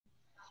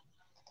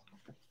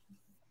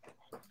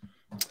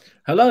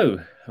Hello,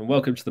 and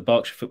welcome to the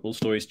Berkshire Football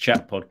Stories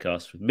chat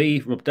podcast with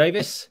me, Rob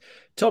Davies,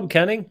 Tom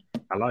Canning.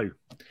 Hello.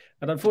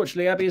 And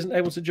unfortunately, Abby isn't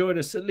able to join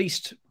us, at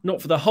least not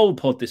for the whole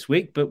pod this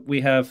week, but we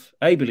have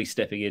ably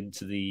stepping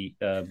into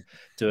to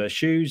her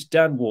shoes,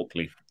 Dan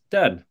Walkley.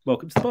 Dan,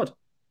 welcome to the pod.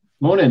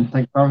 Morning.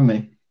 Thanks for having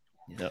me.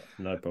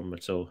 No problem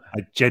at all.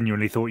 I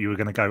genuinely thought you were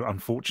going to go,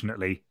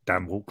 unfortunately,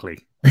 Dan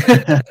Walkley.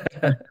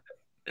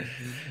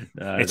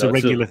 It's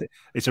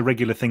a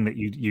regular thing that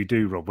you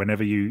do, Rob.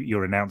 Whenever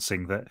you're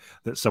announcing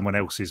that someone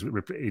else is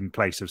in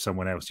place of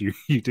someone else,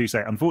 you do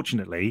say,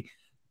 unfortunately,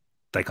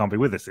 they can't be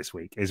with us this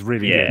week. It's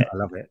really good. I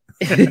love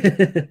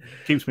it.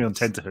 Keeps me on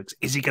tenterhooks.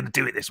 Is he going to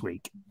do it this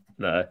week?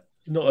 No,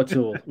 not at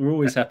all. We're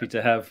always happy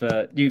to have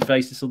new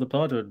faces on the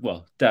pod.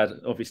 Well, Dad,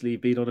 obviously,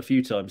 you've been on a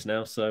few times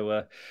now.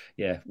 So,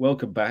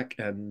 welcome back.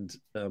 And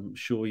I'm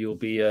sure you'll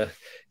be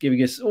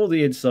giving us all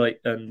the insight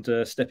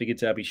and stepping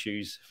into Abby's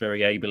shoes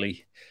very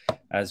ably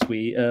as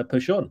we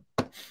push on.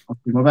 I'll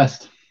do my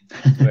best.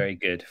 Very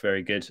good.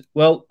 Very good.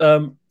 Well,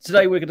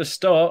 today we're going to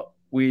start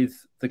with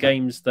the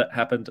games that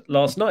happened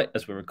last night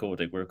as we're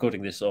recording. We're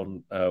recording this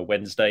on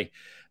Wednesday.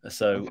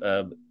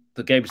 So,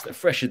 the games that are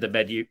fresh in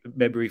the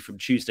memory from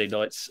Tuesday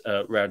night's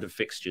round of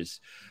fixtures.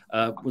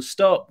 We'll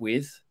start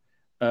with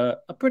a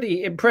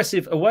pretty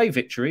impressive away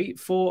victory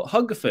for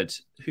Hungerford,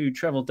 who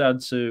travelled down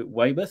to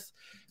Weymouth,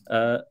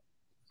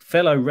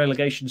 fellow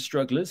relegation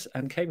strugglers,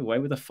 and came away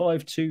with a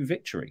 5-2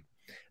 victory.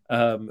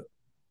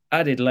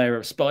 Added layer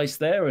of spice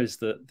there as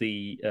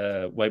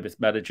the Weymouth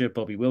manager,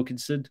 Bobby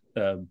Wilkinson.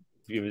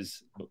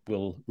 Viewers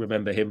will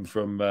remember him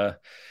from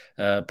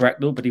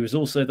Bracknell, but he was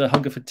also the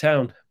Hungerford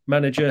Town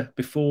manager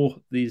before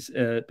his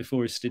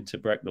stint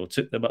at Bracknell.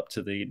 Took them up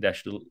to the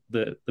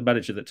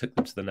manager that took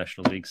them to the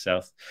National League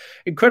South.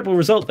 Incredible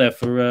result there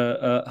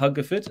for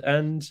Hungerford,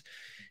 and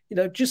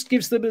just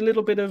gives them a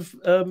little bit of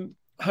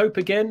hope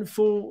again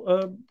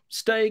for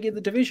staying in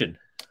the division.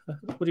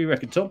 What do you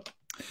reckon, Tom?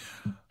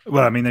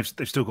 Well, I mean, they've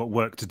still got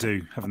work to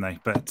do, haven't they?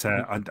 But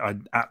I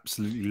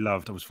absolutely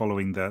loved. I was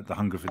following the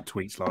Hungerford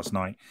tweets last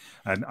night,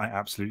 and I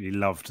absolutely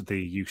loved the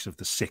use of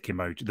the sick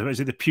emoji. Is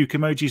it the puke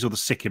emojis or the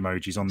sick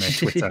emojis on their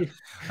Twitter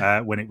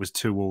when it was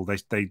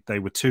 2-2? They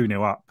were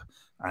 2-0 up,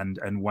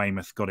 and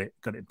Weymouth got it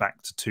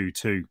back to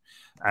 2-2,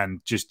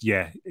 and just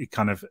it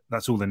kind of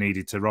that's all they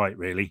needed to write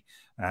really.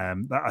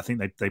 I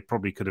think they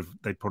probably could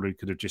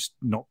have just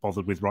not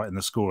bothered with writing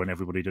the score, and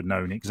everybody'd have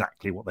known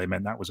exactly what they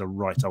meant. That was a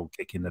right old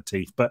kick in the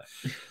teeth. But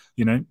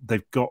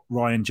they've got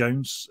Ryan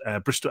Jones,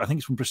 Bristol. I think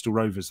it's from Bristol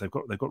Rovers. They've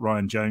got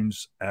Ryan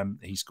Jones.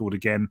 He scored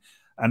again,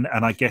 and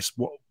I guess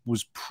what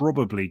was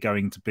probably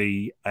going to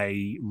be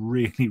a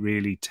really,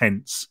 really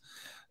tense,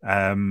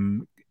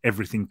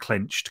 everything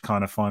clenched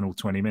kind of final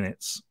 20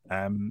 minutes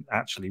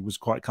actually was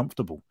quite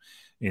comfortable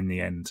in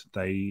the end.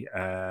 They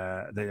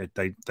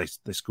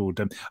scored.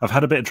 I've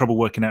had a bit of trouble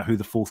working out who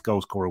the fourth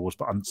goal scorer was,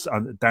 but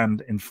Dan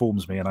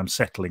informs me, and I'm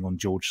settling on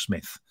George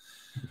Smith.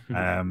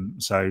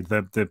 So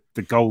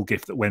the goal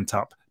gift that went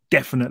up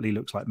definitely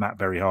looks like Matt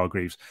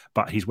Berry-Hargreaves,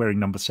 but he's wearing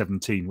number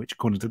 17, which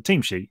according to the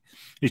team sheet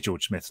is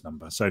George Smith's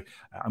number. So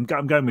I'm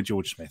going with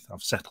George Smith.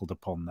 I've settled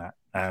upon that.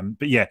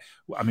 But yeah,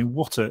 I mean,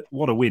 what a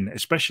win,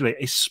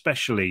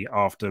 especially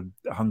after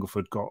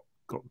Hungerford got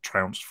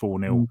trounced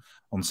 4-0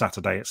 on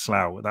Saturday at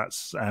Slough.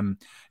 That's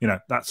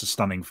that's a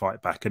stunning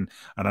fight back, and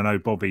I know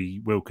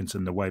Bobby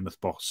Wilkinson, the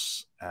Weymouth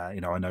boss, I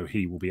know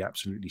he will be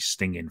absolutely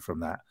stinging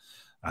from that.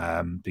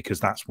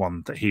 Because that's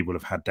one that he will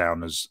have had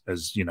down as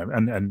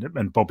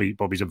and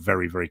Bobby's a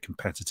very, very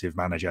competitive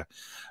manager.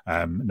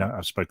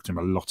 I've spoken to him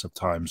a lot of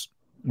times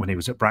when he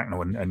was at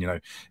Bracknell,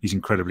 and he's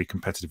incredibly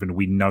competitive, and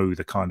we know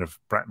the kind of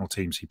Bracknell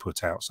teams he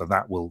put out, so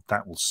that will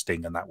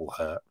sting and that will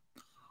hurt.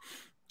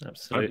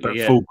 Absolutely,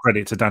 but full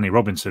credit to Danny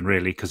Robinson,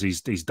 really, because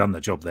he's done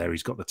the job there.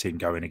 He's got the team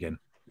going again.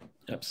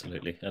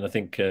 Absolutely, and I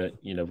think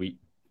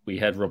we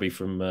had Robbie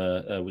from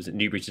was it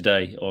Newbury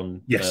Today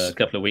on a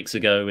couple of weeks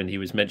ago, and he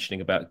was mentioning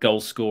about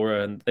goal scorer,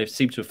 and they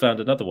seem to have found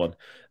another one.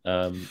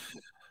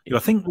 I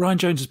think Ryan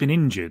Jones has been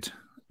injured.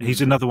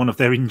 He's another one of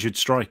their injured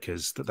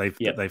strikers that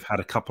they've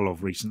had a couple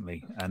of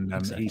recently, and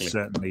exactly. He's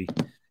certainly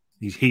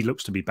he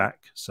looks to be back.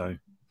 So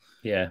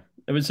yeah,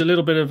 it was a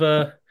little bit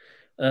of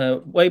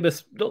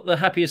Weymouth, not the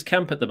happiest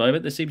camp at the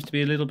moment. There seems to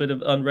be a little bit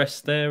of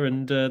unrest there,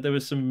 and there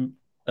was some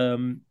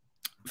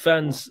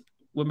fans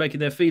were making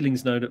their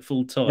feelings known at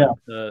full time.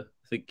 I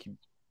think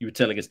you were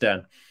telling us,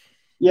 Dan.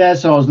 Yeah,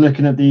 so I was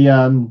looking at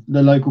the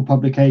local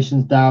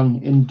publications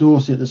down in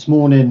Dorset this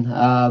morning.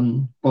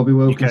 Bobby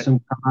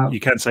Wilkinson come out. You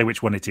can say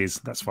which one it is.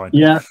 That's fine.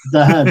 Yeah,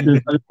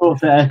 the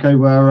Dorset Echo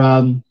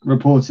were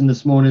reporting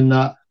this morning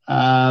that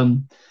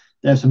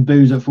there was some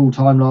boos at full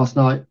time last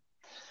night.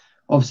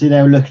 Obviously,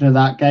 they were looking at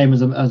that game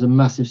as a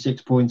massive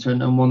 6-pointer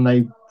and one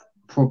they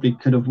probably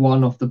could have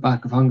won off the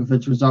back of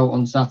Hungerford's result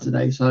on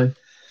Saturday. So,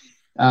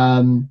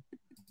 so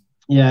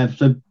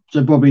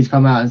Bobby's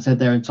come out and said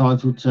they're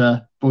entitled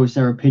to voice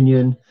their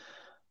opinion.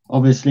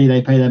 Obviously,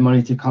 they pay their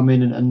money to come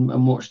in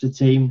and watch the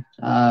team.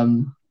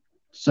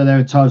 So they're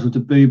entitled to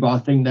boo, but I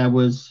think there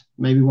was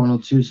maybe one or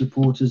two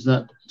supporters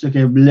that took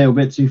it a little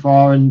bit too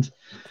far and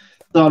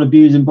start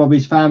abusing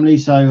Bobby's family.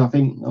 So I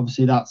think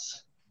obviously that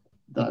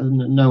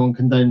no one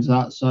condones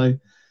that. So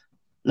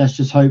let's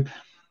just hope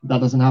that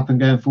doesn't happen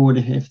going forward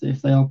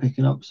if they are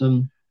picking up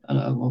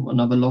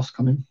another loss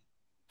coming.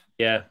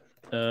 Yeah.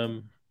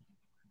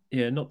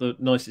 Not the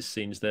nicest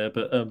scenes there,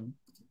 but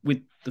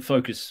with the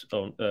focus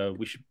on,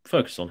 we should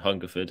focus on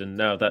Hungerford, and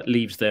now that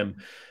leaves them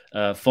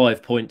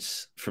 5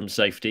 points from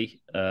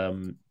safety.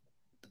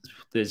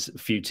 There's a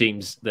few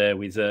teams there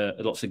with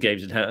lots of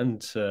games in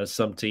hand.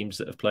 Some teams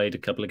that have played a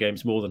couple of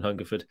games more than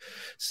Hungerford.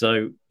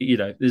 So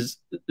there's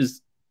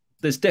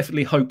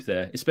definitely hope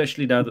there,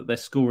 especially now that they're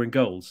scoring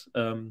goals.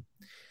 I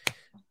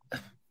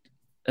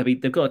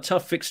mean, they've got a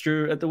tough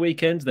fixture at the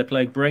weekend. They're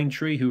playing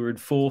Braintree, who are in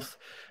fourth,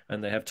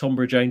 and they have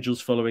Tonbridge Angels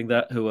following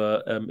that, who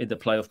are in the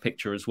playoff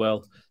picture as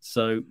well.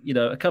 So,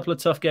 a couple of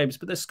tough games,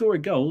 but they're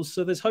scoring goals,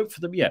 so there's hope for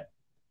them yet.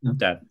 Yeah.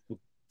 Dan.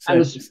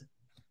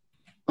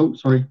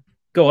 Sorry.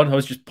 Go on. I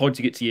was just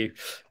pointing it to you.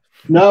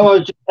 No, I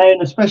was just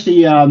saying,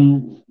 especially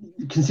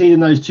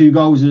conceding those 2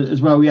 goals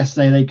as well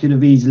yesterday, they could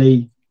have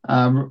easily,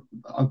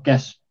 I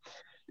guess,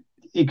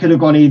 it could have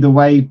gone either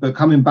way, but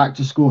coming back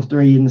to score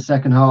 3 in the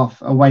second half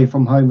away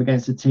from home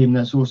against a team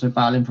that's also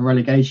battling for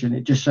relegation,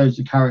 it just shows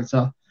the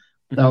character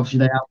that obviously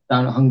they have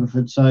down at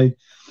Hungerford. So,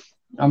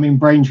 I mean,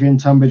 Braintree and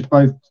Tunbridge,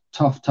 both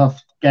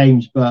tough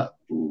games, but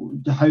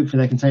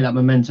hopefully they can take that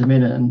momentum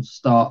in and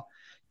start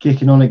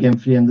kicking on again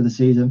for the end of the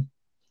season.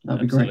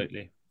 That'd be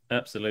great.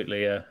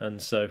 Absolutely, yeah. And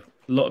so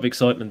a lot of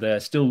excitement there.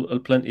 Still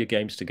plenty of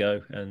games to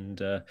go,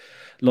 and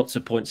lots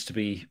of points to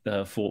be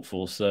fought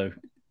for. So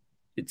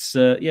it's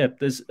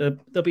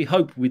there'll be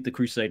hope with the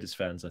Crusaders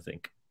fans, I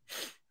think.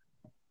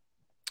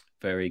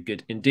 Very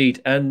good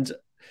indeed. And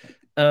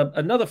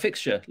another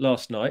fixture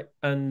last night,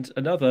 and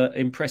another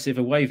impressive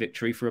away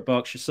victory for a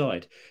Berkshire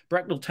side.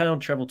 Bracknell Town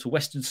travelled to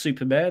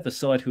Weston-super-Mare, the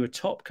side who are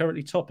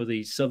currently top of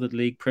the Southern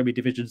League Premier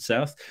Division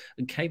South,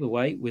 and came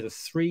away with a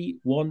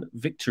 3-1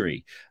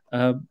 victory.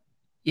 Bracknell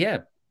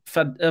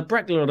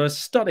on a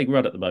stunning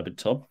run at the moment,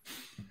 Tom.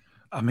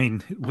 I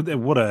mean,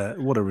 what a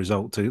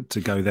result to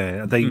go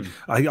there.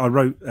 I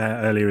wrote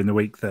earlier in the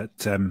week that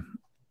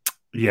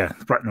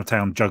Bracknell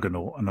Town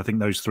juggernaut, and I think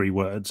those 3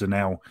 words are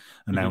now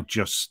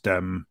just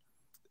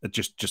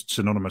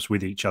synonymous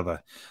with each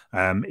other.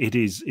 It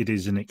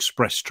is an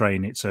express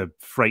train, it's a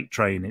freight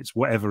train, it's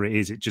whatever it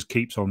is. It just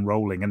keeps on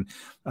rolling, and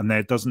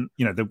there doesn't,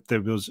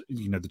 there was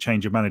the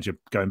change of manager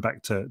going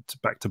back to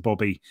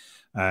Bobby.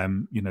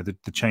 The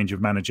change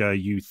of manager,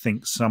 you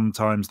think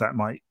sometimes that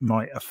might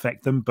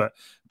affect them, but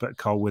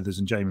Carl Withers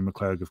and Jamie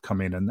McClurg have come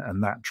in,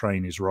 and that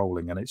train is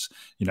rolling, and it's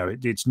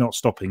it's not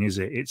stopping, is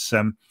it? It's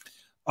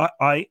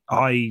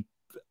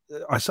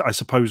I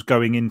suppose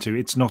going into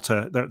it's not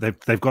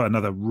they've got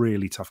another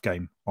really tough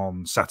game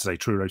on Saturday,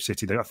 Truro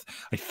City. I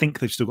think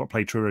they've still got to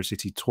play Truro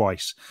City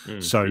twice,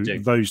 so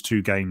those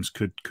 2 games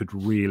could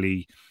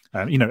really,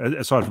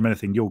 aside from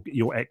anything,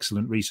 your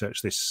excellent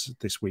research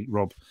this week,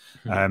 Rob.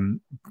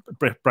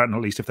 Bracknell,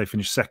 at least if they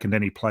finish second,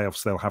 any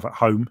playoffs they'll have at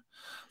home,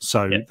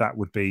 so that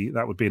would be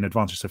an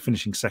advantage. So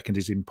finishing second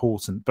is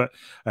important, but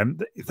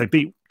if they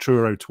beat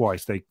Truro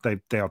twice, they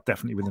are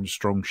definitely within a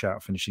strong shout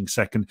of finishing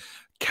second.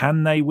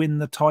 Can they win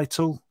the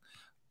title?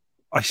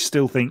 I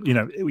still think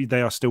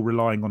they are still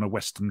relying on a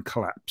Western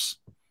collapse,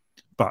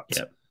 but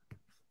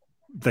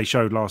they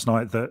showed last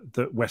night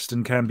that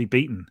Western can be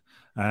beaten.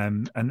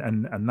 And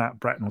that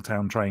Bracknell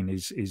Town train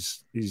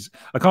is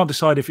I can't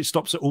decide if it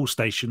stops at all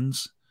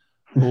stations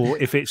or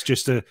if it's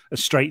just a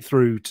straight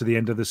through to the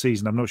end of the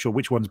season. I'm not sure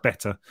which one's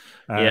better,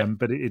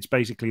 but it's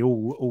basically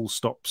all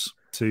stops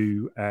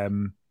to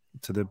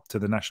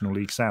the National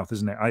League South,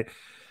 isn't it?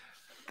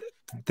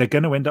 They're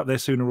going to end up there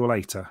sooner or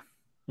later,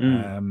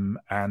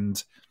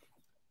 and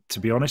to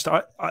be honest,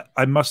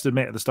 I must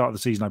admit at the start of the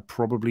season I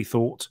probably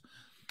thought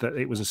that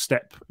it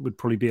would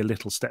probably be a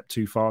little step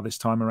too far this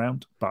time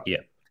around, but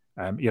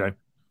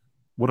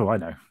what do I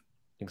know?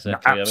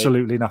 Exactly,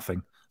 absolutely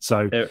nothing.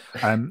 So,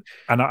 and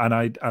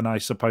I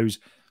suppose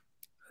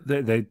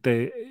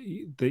that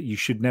you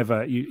should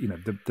never,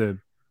 the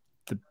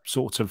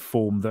sort of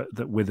form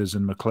that Withers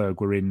and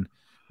McClurg were in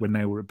when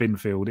they were at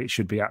Binfield, it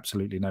should be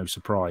absolutely no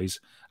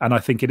surprise. And I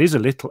think it is a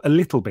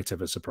little bit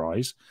of a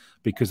surprise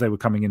because they were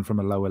coming in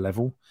from a lower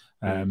level.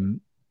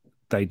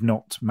 They'd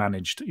not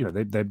managed,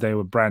 they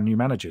were brand new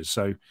managers,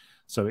 so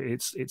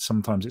it's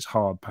sometimes it's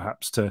hard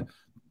perhaps to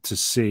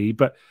see,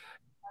 but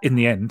in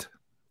the end,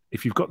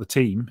 if you've got the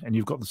team and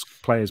you've got the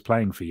players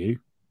playing for you,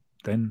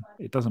 then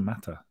it doesn't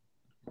matter.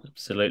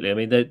 Absolutely. I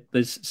mean,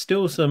 there's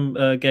still some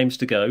games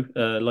to go,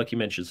 like you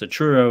mentioned. So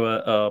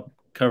Truro are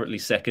currently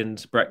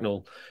second,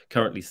 Bracknell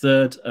currently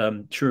third.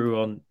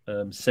 Truro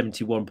on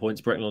 71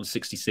 points, Bracknell on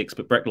 66,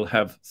 but Bracknell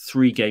have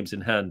 3 games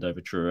in hand over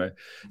Truro.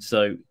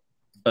 So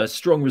a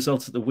strong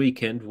result at the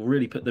weekend will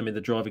really put them in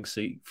the driving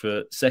seat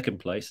for second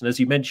place. And as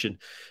you mentioned,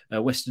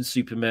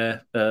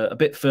 Weston-super-Mare a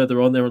bit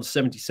further on, they're on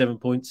 77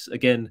 points.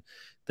 Again,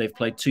 they've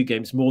played 2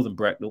 games more than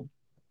Bracknell.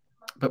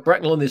 But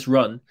Bracknell on this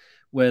run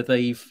where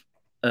they've,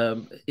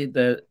 in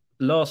their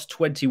last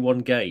 21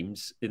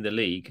 games in the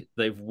league,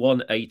 they've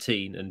won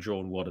 18 and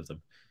drawn 1 of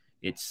them.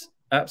 It's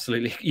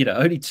absolutely.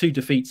 Only 2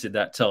 defeats in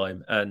that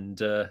time, and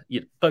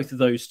both of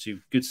those two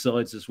good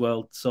sides as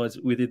well, sides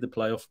within the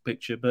playoff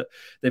picture. But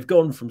they've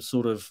gone from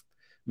sort of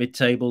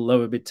mid-table,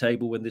 lower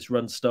mid-table when this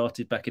run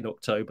started back in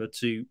October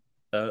to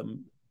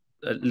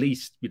at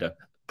least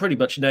pretty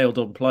much nailed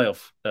on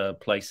playoff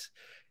place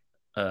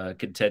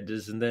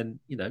contenders, and then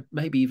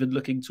maybe even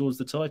looking towards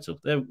the title.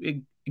 They're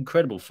in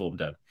incredible form,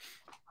 Dan.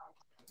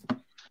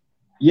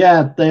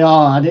 Yeah, they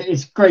are, and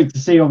it's great to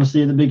see.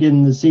 Obviously, at the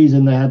beginning of the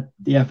season, they had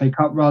the FA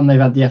Cup run, they've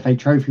had the FA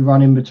Trophy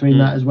run in between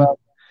that as well.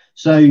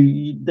 So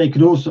they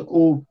could have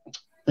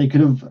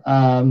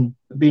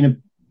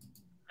been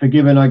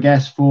forgiven, I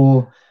guess,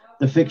 for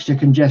the fixture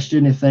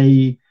congestion if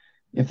they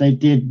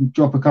did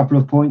drop a couple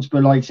of points.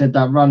 But like I said,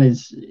 that run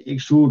is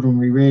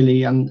extraordinary,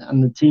 really,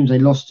 and the teams they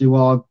lost to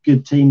are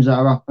good teams that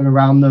are up and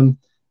around them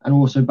and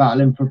also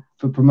battling for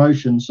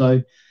promotion.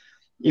 So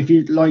if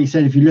you look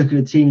at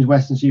the teams,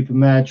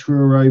 Weston-super-Mare,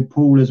 Truro,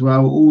 Poole as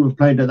well, all have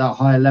played at that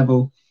higher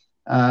level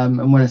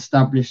and well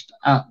established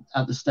at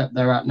the step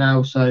they're at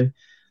now. So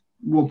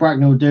what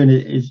Bracknell are doing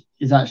is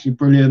actually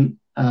brilliant.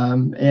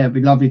 It'd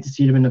be lovely to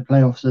see them in the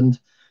playoffs and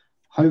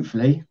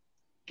hopefully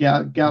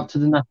get up to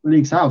the National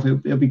League South.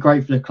 It'll be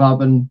great for the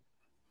club, and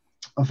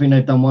I think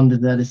they've done wonders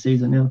there this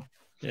season.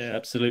 Yeah,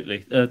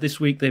 absolutely. This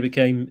week they're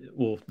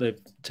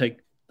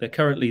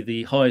currently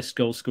the highest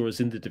goal scorers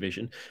in the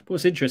division. But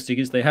what's interesting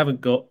is they haven't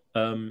got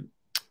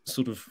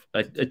sort of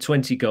a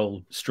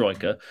 20-goal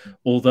striker,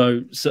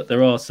 although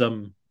there are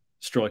some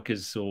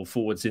strikers or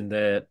forwards in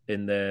their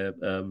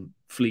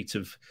fleet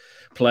of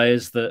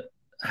players that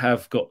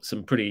have got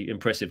some pretty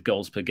impressive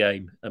goals per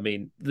game. I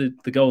mean,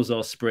 the goals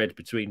are spread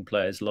between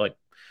players like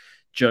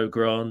Joe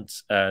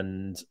Grant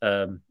and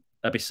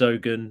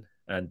Abisogan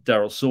and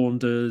Daryl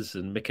Saunders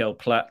and Mikael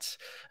Platt,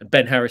 and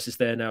Ben Harris is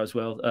there now as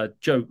well.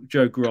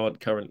 Joe Grant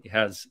currently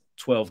has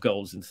 12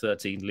 goals in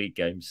 13 league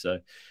games, so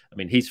I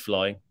mean he's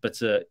flying. But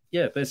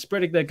they're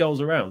spreading their goals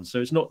around, so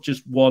it's not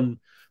just one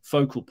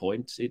focal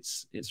point.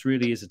 It's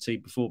really is a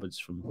team performance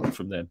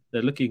from them.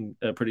 They're looking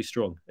pretty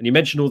strong. And you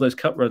mentioned all those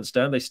cup runs,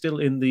 Dan. They're still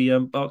in the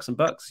Barks and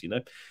Bucks.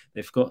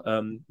 They've got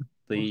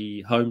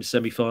the home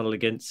semi-final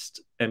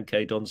against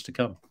MK Dons to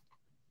come.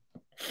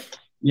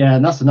 Yeah,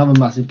 and that's another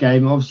massive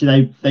game.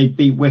 Obviously, they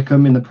beat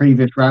Wickham in the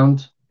previous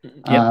round.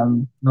 Yep.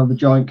 Another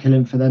giant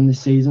killing for them this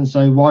season.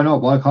 So why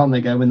not? Why can't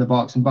they go win the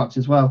Barks and Bucks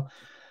as well?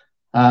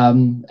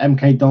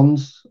 MK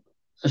Dons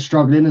are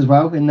struggling as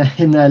well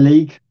in their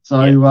league.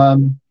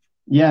 So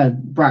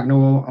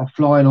Bracknell are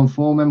flying on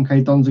form.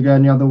 MK Dons are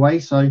going the other way.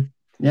 So I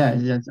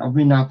think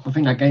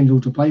that game's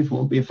all to play for.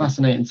 It'll be a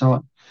fascinating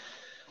time.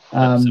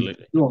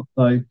 Absolutely. So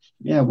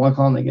why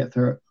can't they get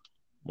through it?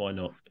 Why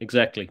not?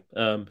 Exactly.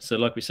 So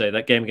like we say,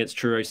 that game against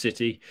Truro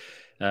City,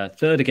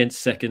 third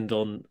against second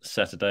on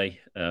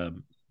Saturday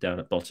down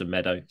at Bottom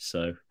Meadow.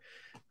 So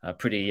a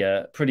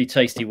pretty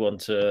tasty one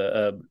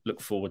to look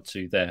forward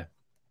to there.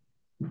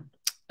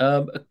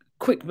 A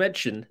quick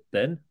mention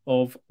then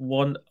of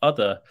one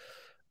other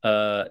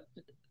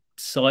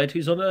side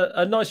who's on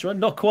a nice run,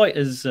 not quite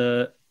as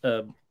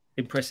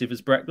impressive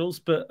as Bracknell's,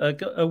 but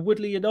a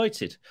Woodley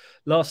United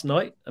last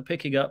night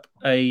picking up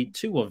a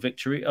 2-1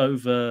 victory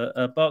over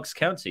Berks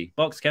County.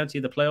 Berks County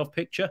in the playoff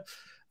picture,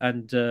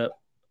 and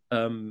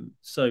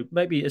so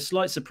maybe a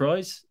slight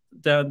surprise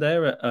down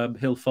there at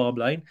Hill Farm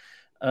Lane.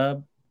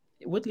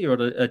 Woodley are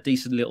on a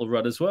decent little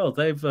run as well.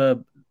 They've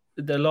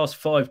their last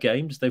 5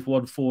 games, they've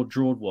won 4,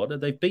 drawn 1,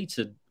 and they've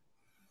beaten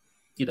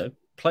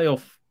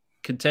playoff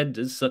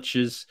contenders such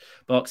as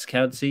Berks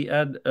County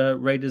and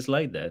Raiders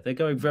Lane there. They're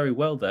going very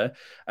well there,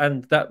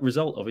 and that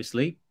result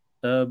obviously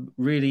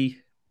really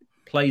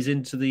plays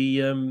into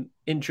the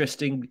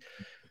interesting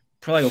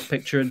playoff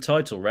picture and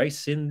title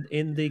race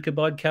in the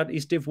Combined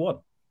Counties Div 1.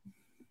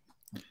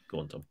 Go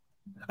on, Tom.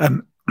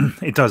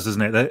 It does,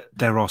 doesn't it?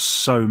 There are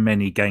so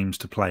many games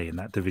to play in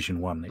that Division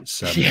 1.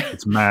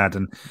 It's mad,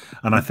 and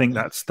I think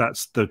that's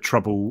the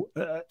trouble.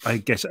 I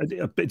guess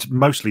it's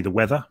mostly the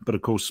weather, but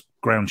of course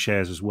ground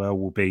shares as well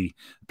will be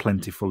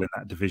plentiful in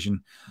that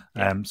division.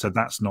 So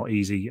that's not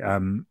easy.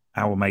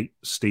 Our mate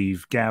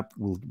Steve Gabb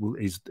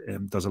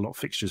does a lot of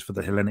fixtures for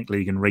the Hellenic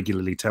League and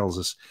regularly tells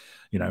us,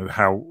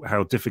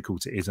 how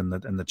difficult it is and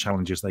the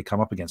challenges they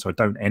come up against. So I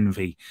don't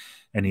envy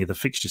any of the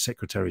fixture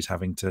secretaries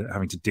having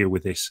to deal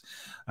with this.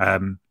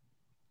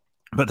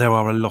 But there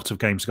are a lot of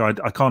games to go.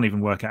 I can't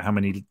even work out how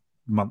many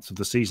months of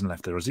the season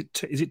left there. Is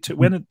it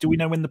when do we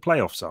know when the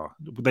playoffs are?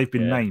 They've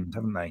been named,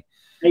 haven't they?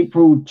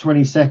 April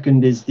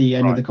 22nd is the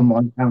end of the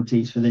Combined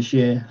Counties for this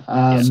year.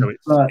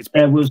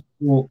 There was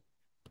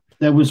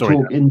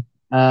talk in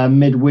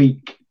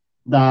midweek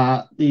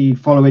that the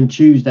following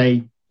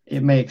Tuesday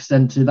it may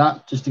extend to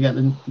that just to get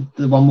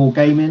the one more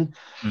game in.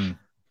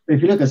 But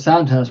if you look at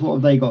Sandhurst, what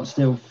have they got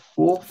still?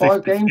 4,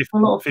 5 games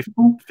for a lot of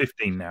people?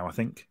 15 now, I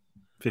think.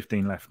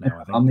 15 left now,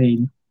 I think. I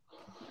mean,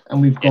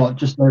 and we've got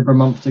just over a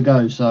month to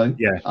go. So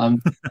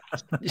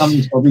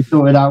something's got to be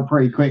sorted out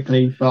pretty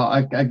quickly.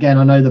 But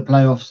I know the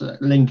playoffs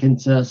link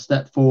into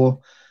step 4.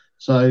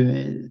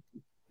 So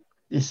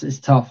it's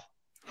tough,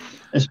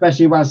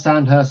 especially while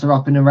Sandhurst are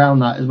up and around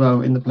that as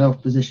well in the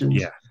playoff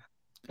positions.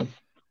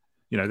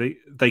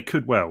 they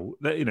could well,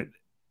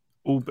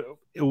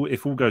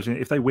 if all goes in,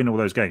 if they win all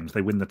those games,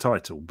 they win the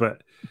title.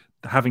 But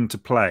having to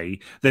play,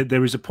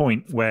 there is a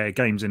point where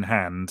games in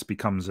hand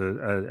becomes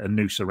a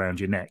noose around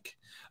your neck.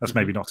 That's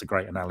maybe not a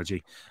great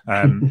analogy,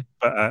 but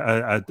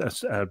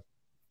a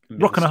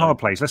rock and a hard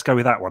place. Let's go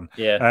with that one.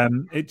 Yeah.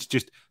 It's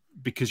just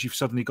because you've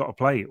suddenly got to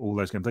play all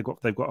those games.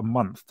 They've got a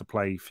month to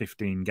play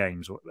 15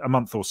 games, or a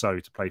month or so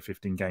to play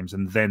 15 games,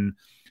 and then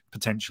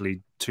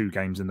potentially 2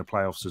 games in the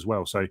playoffs as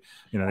well. So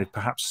they've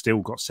perhaps still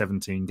got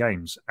 17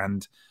 games,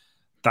 and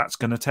that's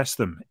going to test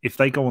them. If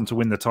they go on to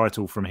win the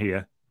title from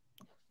here,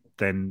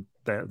 then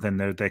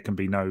there can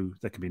be no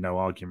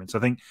arguments. I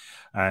think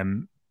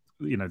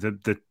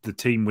the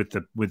team with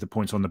the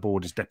points on the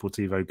board is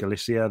Deportivo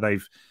Galicia.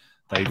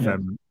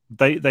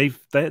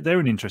 They're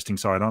an interesting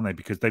side, aren't they?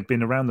 Because they've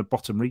been around the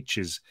bottom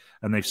reaches,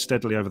 and they've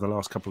steadily over the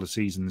last couple of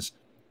seasons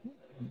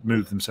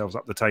moved themselves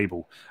up the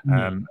table.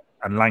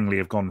 And Langley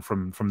have gone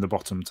from the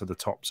bottom to the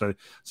top. So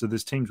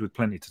there's teams with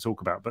plenty to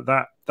talk about. But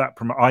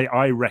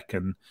I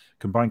reckon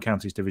Combined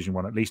Counties Division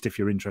 1, at least if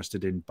you're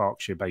interested in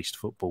Berkshire-based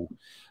football,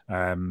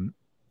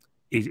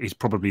 is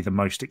probably the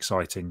most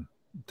exciting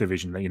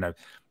division.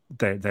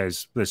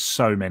 There's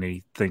so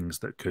many things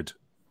that could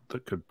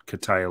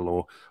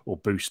curtail or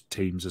boost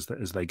teams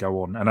as they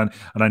go on. And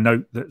I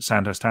know that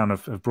Sandhurst Town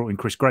have brought in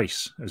Chris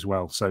Grace as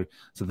well. So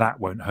that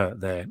won't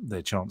hurt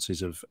their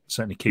chances of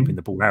certainly keeping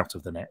the ball out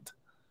of the net.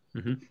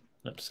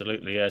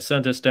 Absolutely, yeah.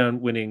 Sandhurst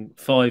Town winning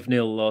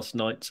 5-0 last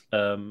night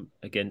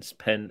against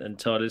Penn and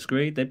Tyler's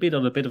Green. They've been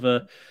on a bit of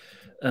a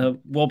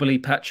wobbly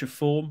patch of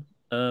form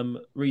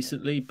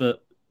recently,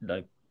 but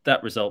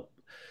that result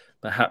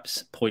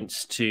perhaps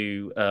points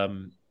to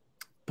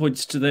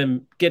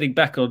them getting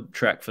back on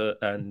track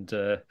and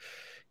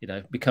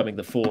becoming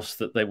the force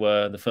that they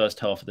were in the first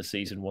half of the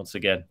season once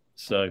again.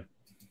 So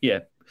yeah,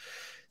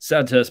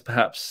 Sandhurst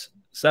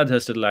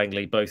and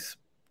Langley both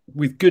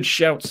with good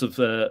shouts of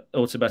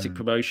automatic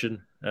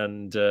promotion,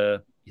 and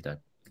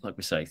like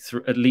we say,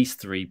 at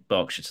least 3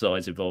 Berkshire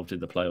sides involved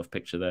in the playoff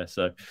picture there.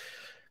 So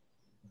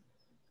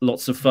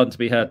lots of fun to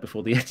be had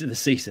before the end of the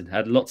season.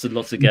 Had lots and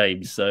lots of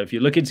games. So if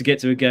you're looking to get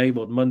to a game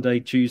on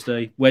Monday,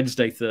 Tuesday,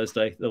 Wednesday,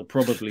 Thursday, there'll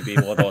probably be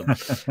one on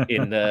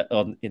in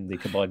the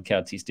Combined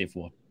Counties Div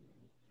 1.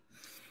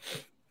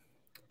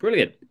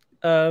 Brilliant.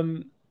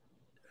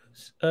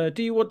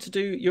 Do you want to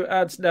do your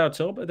ads now,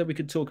 Tom, and then we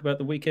can talk about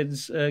the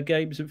weekend's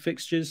games and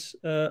fixtures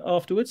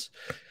afterwards?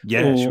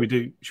 Yeah, should we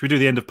do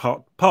the end of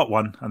part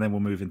 1, and then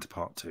we'll move into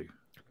part 2?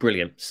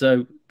 Brilliant.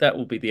 So that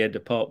will be the end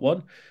of part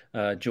 1.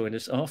 Join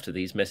us after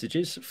these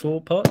messages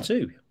for part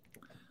 2.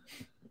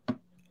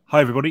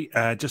 Hi, everybody.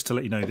 Just to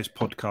let you know, this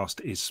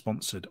podcast is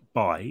sponsored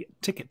by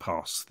Ticket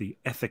Pass, the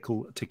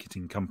ethical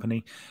ticketing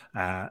company.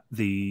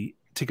 The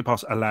Ticket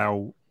Pass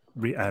allow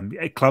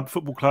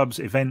football clubs,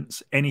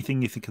 events,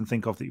 anything you can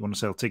think of that you want to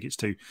sell tickets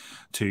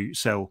to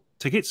sell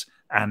tickets,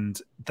 and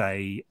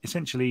they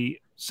essentially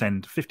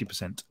send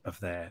 50% of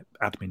their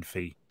admin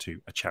fee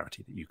to a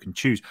charity that you can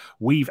choose.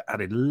 We've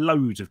added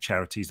loads of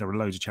charities. There are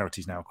loads of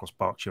charities now across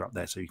Berkshire up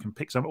there, so you can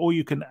pick some, or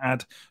you can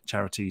add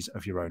charities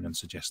of your own and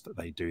suggest that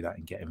they do that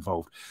and get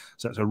involved.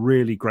 So it's a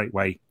really great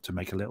way to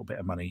make a little bit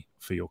of money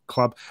for your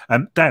club.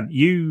 Dan,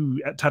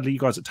 you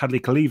guys at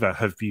Tadley Calleva,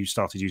 have you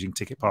started using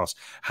Ticket Pass?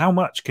 How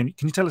much can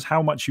you tell us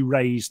how much you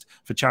raised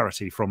for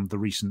charity from the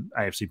recent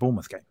AFC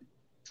Bournemouth game?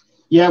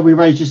 Yeah, we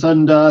raised just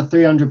under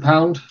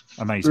 £300.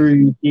 Amazing.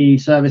 Through the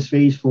service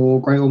fees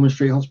for Great Ormond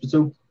Street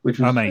Hospital, which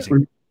was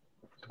amazing.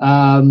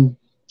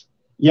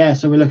 Yeah,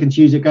 so we're looking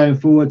to use it going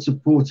forward,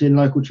 supporting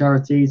local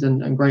charities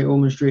and Great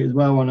Ormond Street as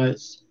well. I know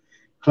it's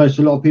close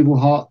to a lot of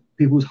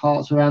people's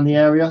hearts around the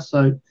area,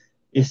 so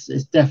it's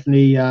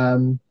definitely a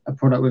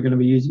product we're going to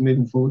be using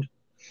moving forward.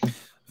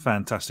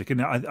 Fantastic.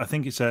 And I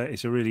think it's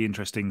a really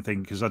interesting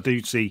thing, because I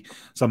do see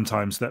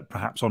sometimes that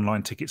perhaps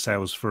online ticket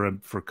sales for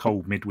a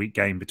cold midweek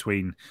game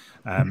between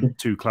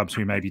 2 clubs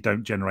who maybe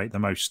don't generate the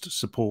most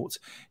support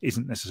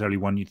isn't necessarily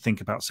one you'd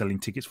think about selling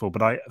tickets for.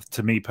 But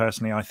to me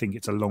personally, I think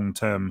it's a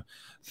long-term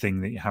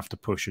thing that you have to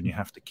push and you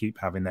have to keep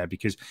having there,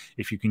 because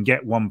if you can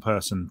get one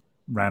person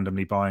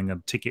randomly buying a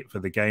ticket for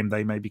the game,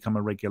 they may become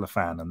a regular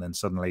fan, and then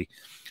suddenly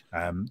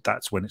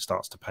that's when it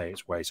starts to pay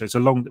its way. So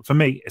for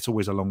me, it's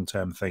always a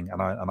long-term thing,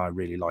 and I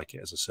really like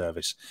it as a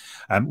service.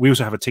 We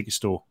also have a ticket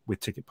store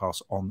with Ticket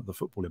Pass on the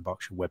Football in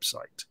Berkshire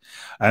website.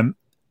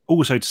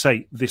 Also to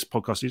say, this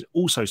podcast is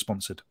also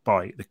sponsored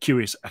by the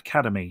Curious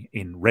Academy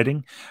in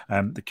Reading.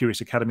 The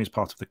Curious Academy is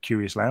part of the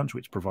Curious Lounge,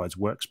 which provides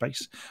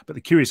workspace. But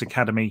the Curious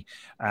Academy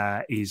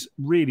is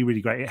really,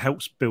 really great. It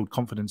helps build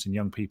confidence in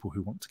young people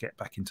who want to get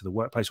back into the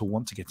workplace or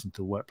want to get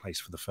into the workplace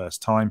for the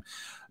first time.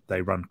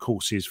 They run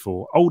courses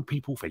for old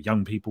people, for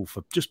young people,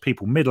 for just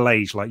people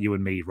middle-aged like you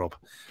and me, Rob,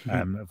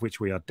 of which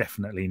we are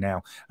definitely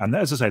now. And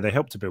as I say, they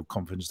help to build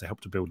confidence. They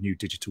help to build new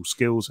digital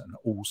skills and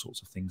all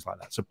sorts of things like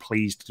that. So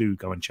please do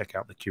go and check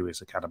out the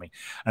Curious Academy.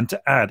 And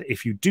to add,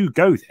 if you do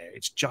go there,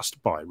 it's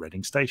just by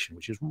Reading Station,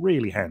 which is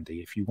really handy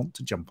if you want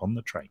to jump on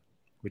the train,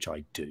 which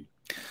I do.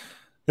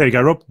 There you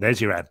go, Rob. There's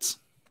your ads.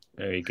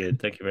 Very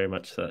good. Thank you very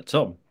much for that,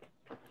 Tom.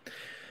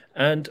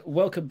 And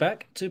welcome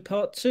back to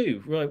part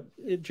two. Right,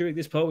 during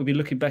this part, we'll be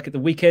looking back at the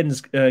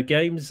weekend's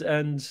games.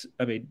 And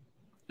I mean,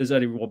 there's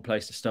only one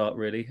place to start,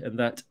 really, and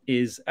that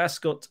is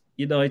Ascot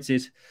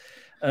United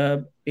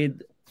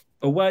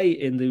away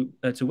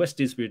to West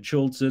Didsbury and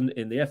Chorlton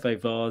in the FA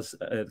Vase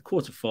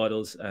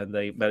quarterfinals, and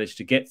they managed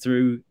to get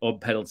through on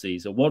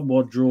penalties. A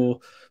 1-1 draw,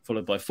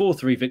 followed by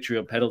 4-3 victory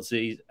on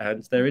penalties,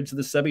 and they're into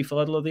the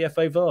semi-final of the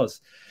FA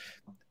Vase.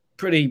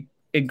 Pretty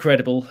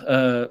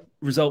incredible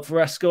result for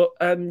Ascot,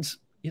 and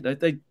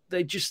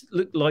they just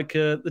look like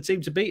the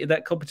team to beat in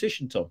that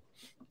competition, Tom.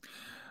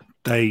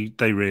 They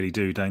really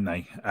do, don't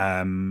they?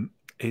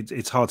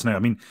 It's hard to know. I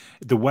mean,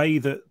 the way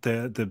that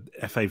the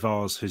FA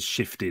Vase has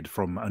shifted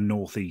from a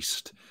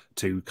northeast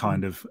to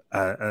kind of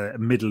a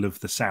middle of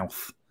the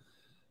south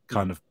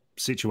kind of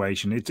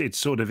situation,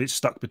 it's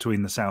stuck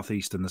between the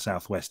southeast and the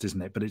southwest,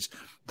 isn't it? But it's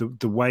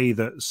the way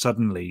that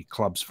suddenly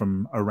clubs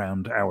from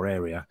around our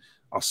area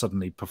are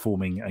suddenly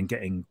performing and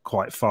getting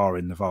quite far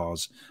in the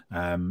Vase.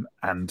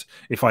 And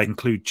if I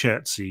include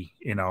Chertsey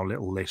in our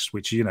little list,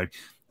 which I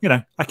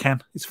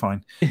can. It's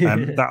fine.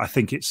 That I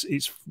think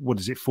it's what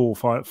is it? Four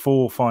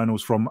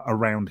finals from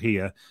around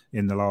here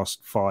in the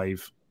last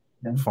 5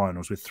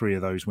 finals, with 3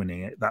 of those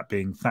winning it. That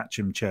being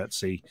Thatcham,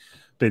 Chertsey,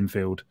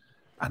 Binfield,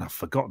 and I've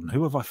forgotten.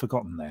 Who have I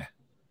forgotten there?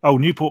 Oh,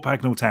 Newport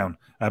Bracknell Town.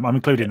 I'm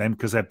including them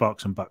because they're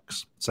Berks and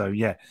Bucks. So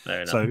yeah.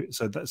 So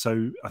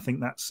I think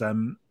that's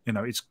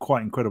it's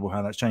quite incredible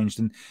how that's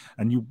changed, and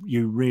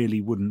you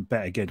really wouldn't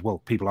bet against. Well,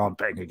 people aren't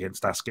betting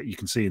against Ascot. You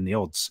can see in the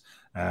odds.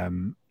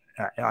 I'm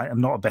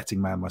not a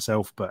betting man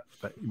myself, but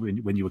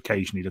when you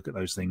occasionally look at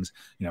those things,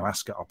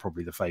 Ascot are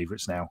probably the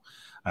favourites now.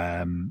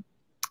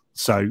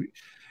 So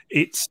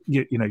it's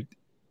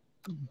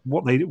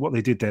what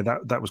they did there.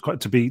 That was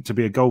quite to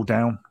be a goal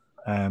down.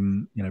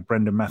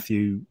 Brendan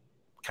Matthew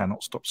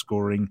cannot stop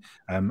scoring.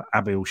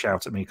 Abby will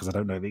shout at me because I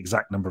don't know the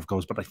exact number of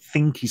goals, but I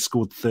think he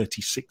scored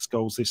 36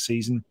 goals this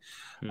season.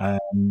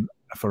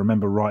 If I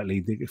remember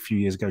rightly, a few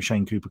years ago,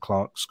 Shane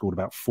Cooper-Clark scored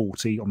about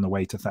 40 on the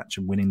way to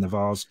Thatcham winning the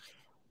Vase.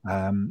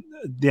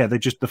 They're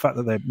just the fact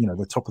that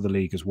they're top of the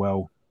league as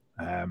well.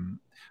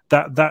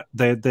 That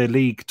their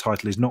league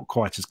title is not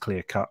quite as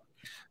clear cut.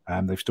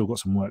 They've still got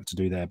some work to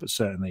do there, but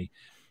certainly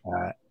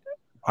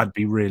I'd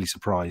be really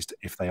surprised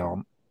if they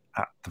aren't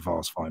at the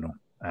Vase final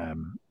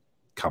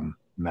come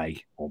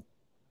May or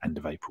end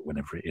of April,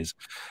 whenever it is.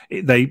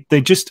 They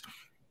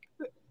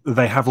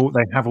have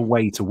a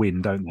way to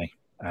win, don't they?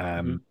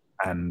 And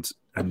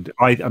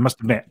I must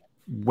admit,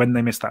 when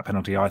they missed that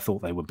penalty, I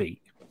thought they were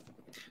beat,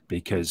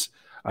 because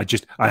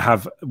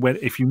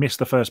if you miss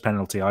the first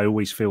penalty, I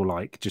always feel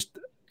like just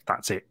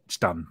that's it, it's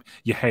done.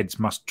 Your heads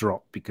must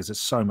drop because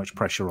there's so much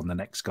pressure on the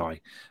next guy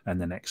and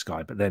the next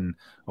guy. But then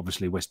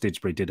obviously West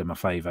Didsbury did them a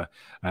favour.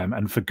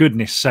 And for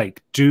goodness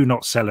sake, do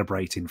not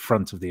celebrate in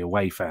front of the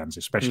away fans,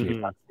 especially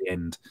if that's the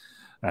end.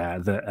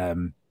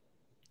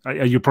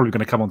 You're probably going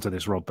to come onto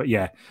this, Rob, but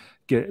yeah,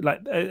 like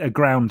a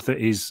ground that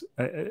is,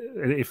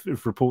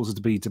 if reports are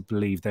to be to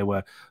believe, there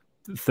were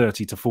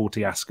 30 to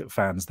 40 Ascot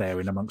fans there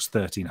in amongst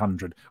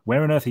 1,300.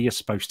 Where on earth are you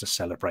supposed to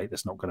celebrate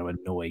that's not going to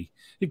annoy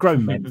your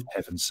grown men, for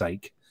heaven's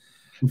sake?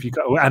 If you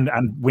go and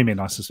women,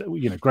 I suspect,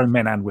 grown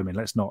men and women.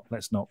 Let's not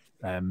miss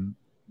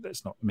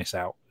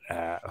out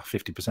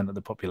 50% of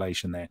the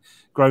population there.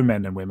 Grown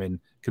men and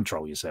women,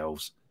 control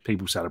yourselves.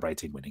 People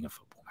celebrating winning a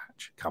football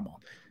match. Come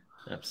on,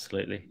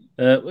 absolutely.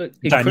 Dan,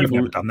 you've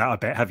never done that, I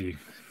bet, have you?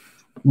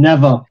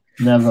 Never.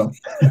 Me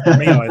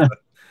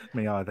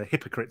either.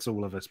 Hypocrites,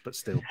 all of us, but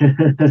still.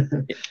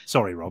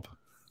 Sorry, Rob.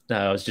 No,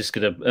 I was just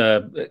going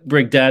to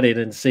bring Dan in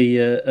and see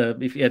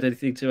if he had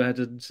anything to add,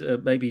 and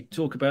maybe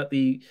talk about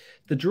the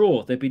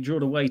draw. They've been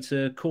drawn away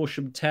to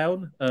Corsham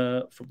Town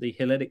from the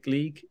Hellenic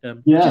League,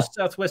 just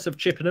southwest of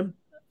Chippenham.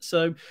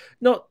 So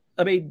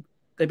they've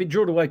been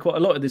drawn away quite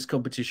a lot in this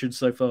competition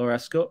so far,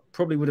 Ascot.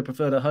 Probably would have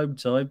preferred a home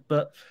time,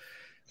 but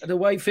an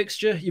away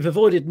fixture. You've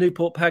avoided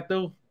Newport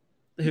Pagnell,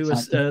 who are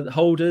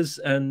holders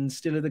and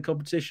still in the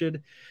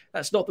competition.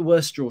 That's not the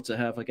worst draw to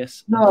have, I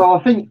guess. No,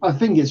 I think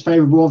it's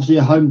favourable. Obviously,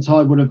 a home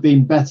tie would have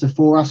been better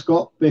for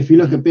Ascot. But if you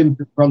look at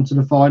Binfield run to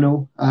the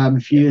final a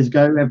few years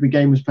ago, every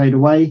game was played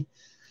away.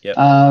 Yep.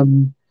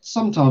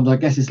 Sometimes I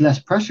guess it's less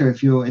pressure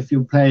if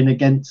you're playing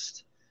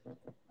against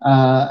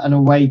an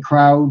away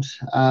crowd.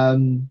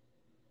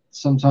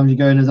 Sometimes you're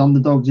going as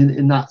underdogs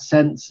in that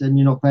sense, and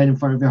you're not playing in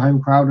front of your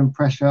home crowd, and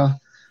pressure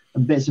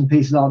and bits and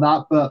pieces like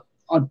that. But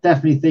I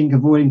definitely think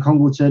avoiding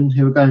Congleton,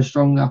 who are going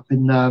strong up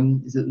in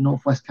is it the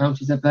northwest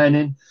counties they're playing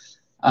in,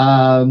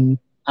 and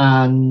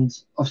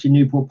obviously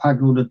Newport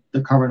Pagnell,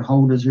 the current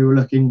holders, who are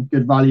looking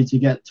good value to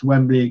get to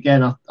Wembley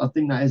again. I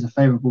think that is a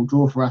favourable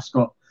draw for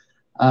Ascot.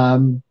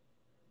 And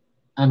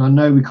I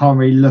know we can't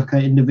really look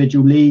at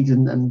individual leagues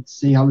and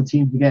see how the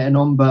teams are getting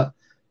on, but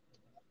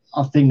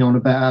I think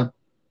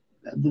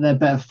they're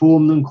better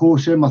form than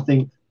Corsham. I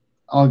think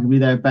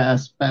arguably they're a better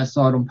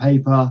side on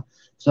paper.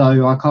 So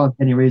I can't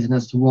see any reason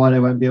as to why they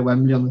won't be at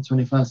Wembley on the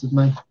 21st of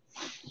May.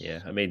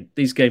 Yeah, I mean,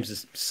 these games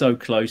are so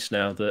close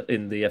now that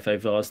in the FA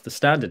Vase, the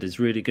standard is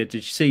really good. Did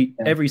you see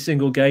every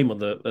single game on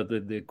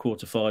the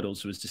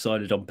quarterfinals was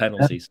decided on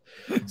penalties?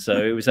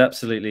 So it was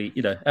absolutely,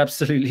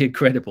 absolutely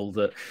incredible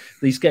that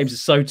these games are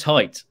so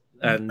tight.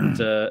 And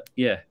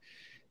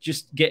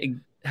just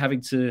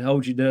having to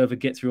hold your nerve and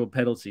get through on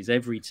penalties.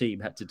 Every team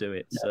had to do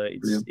it. So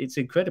it's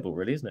incredible,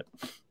 really, isn't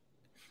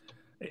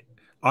it?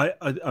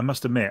 I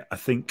must admit, I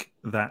think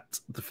that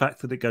the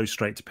fact that it goes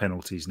straight to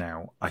penalties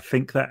now, I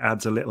think that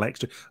adds a little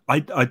extra.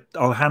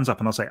 I'll hands up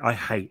and I'll say I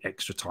hate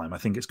extra time. I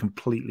think it's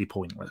completely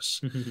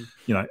pointless.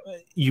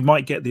 You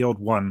might get the odd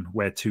one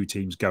where two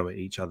teams go at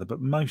each other,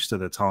 but most of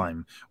the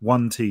time,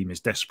 one team is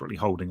desperately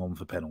holding on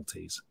for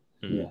penalties.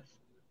 Yeah.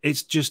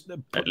 It's just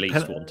at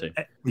least one team.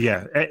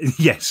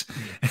 Yes.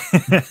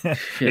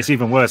 It's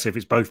even worse if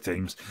it's both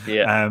teams.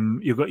 Yeah.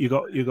 You've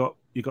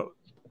got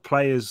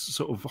players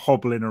sort of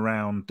hobbling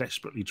around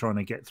desperately trying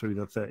to get through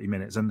the 30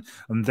 minutes and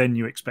then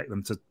you expect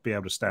them to be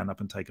able to stand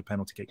up and take a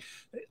penalty kick.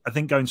 I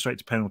think going straight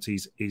to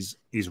penalties is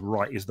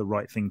the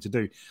right thing to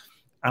do.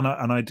 And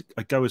I'd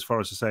go as far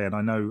as to say, and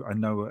I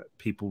know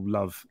people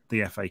love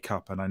the FA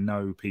Cup, and I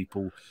know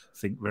people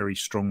think very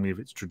strongly of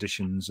its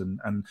traditions,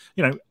 and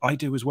I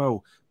do as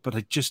well. But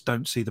I just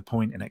don't see the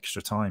point in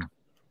extra time.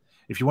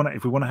 If we want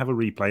to have a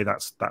replay,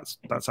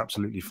 that's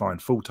absolutely fine.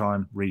 Full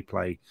time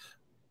replay,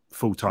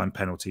 full time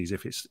penalties.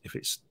 If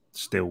it's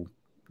still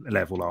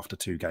level after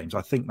two games,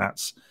 I think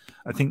that's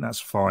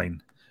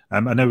fine. I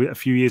know a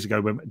few years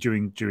ago,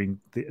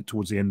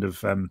 towards the end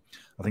of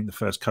I think the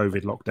first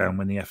COVID lockdown,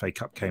 when the FA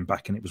Cup came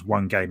back and it was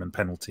one game and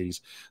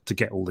penalties to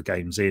get all the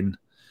games in,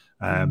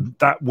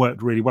 that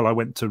worked really well. I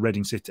went to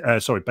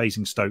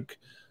Basingstoke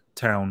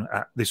Town.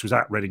 This was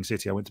at Reading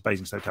City. I went to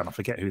Basingstoke Town. I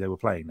forget who they were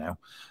playing now,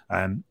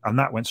 and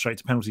that went straight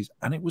to penalties,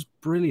 and it was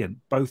brilliant.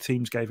 Both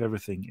teams gave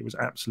everything. It was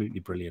absolutely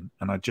brilliant,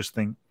 and I just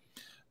think,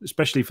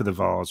 especially for the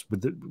Vase,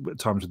 with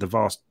the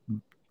vast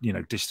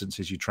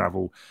distances you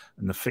travel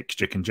and the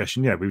fixture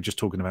congestion. We were just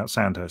talking about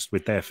Sandhurst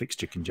with their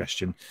fixture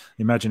congestion.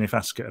 Imagine if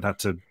Ascot had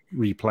to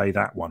replay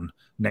that one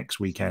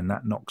next weekend.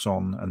 That knocks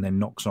on and then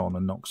knocks on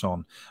and knocks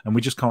on, and we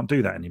just can't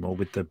do that anymore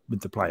with the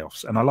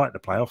playoffs. And I like the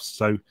playoffs,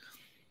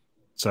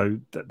 so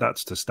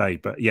that's to stay.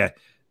 But yeah,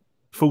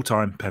 full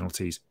time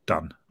penalties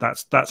done.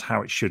 That's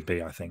how it should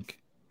be, I think.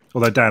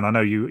 Although, Dan, I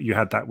know you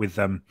had that with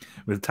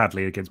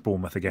Tadley against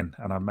Bournemouth again,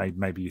 and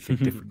maybe you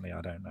think differently.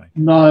 I don't know.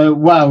 No,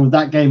 well,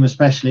 that game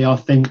especially, I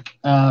think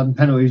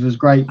penalties was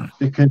great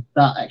because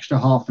that extra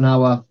half an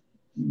hour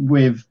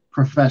with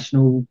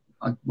professional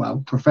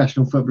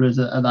footballers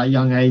at that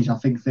young age, I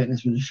think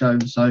fitness was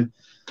shown. So,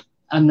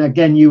 and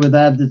again, you were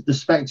there. The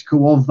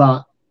spectacle of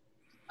that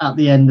at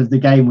the end of the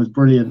game was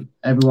brilliant.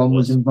 Everyone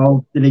was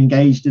involved, still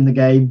engaged in the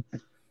game,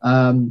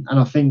 and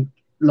I think,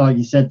 like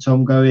you said,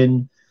 Tom,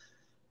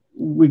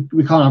 we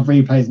can't have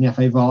replays in the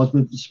FA Vase,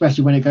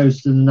 especially when it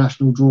goes to the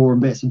national draw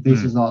and bits and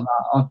pieces like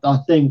that. I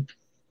think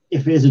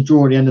if it is a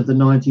draw at the end of the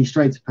 90,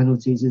 straight to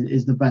penalties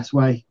is the best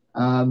way,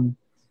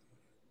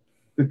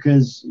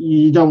 because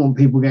you don't want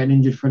people getting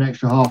injured for an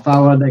extra half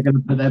hour. They're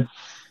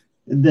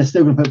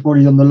still going to put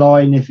bodies on the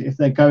line if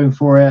they're going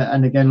for it.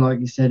 And again,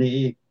 like you said,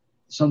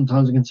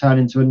 sometimes it can turn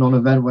into a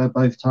non-event where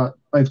both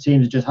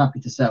teams are just happy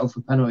to settle for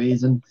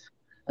penalties and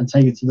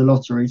take it to the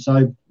lottery.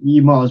 So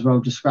you might as well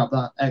just scrap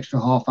that extra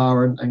half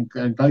hour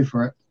and go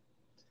for it.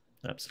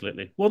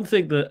 Absolutely. One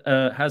thing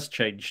that has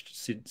changed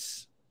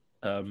since,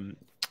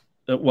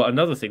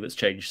 another thing that's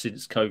changed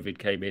since COVID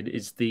came in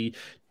is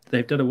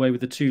they've done away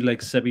with the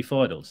two-leg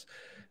semi-finals.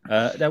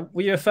 Now,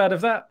 were you a fan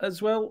of that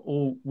as well,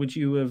 or would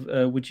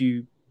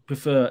you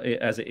prefer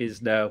it as it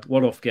is now,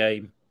 one-off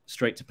game,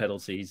 straight to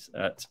penalties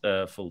at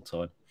full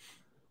time?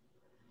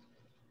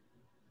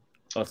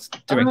 I'll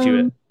direct you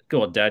at.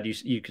 Go on, Dad.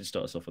 You can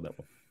start us off on that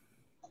one.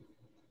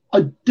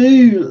 I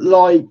do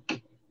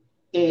like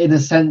it in a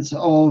sense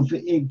of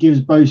it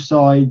gives both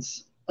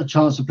sides a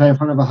chance to play in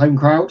front of a home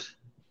crowd.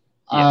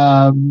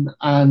 Yeah.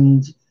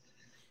 And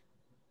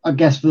I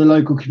guess for the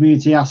local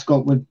community,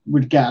 Ascot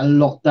would get a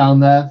lot down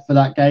there for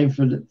that game,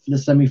 for the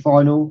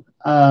semi-final.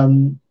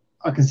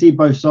 I can see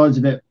both sides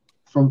of it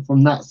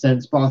from that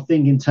sense, but I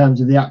think in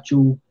terms of the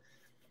actual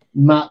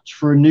match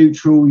for a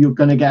neutral, you're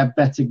going to get a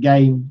better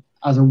game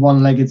as a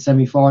one-legged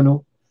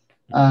semi-final.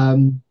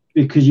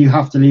 Because you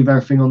have to leave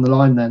everything on the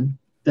line then.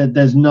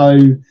 There's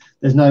no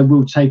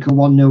we'll take a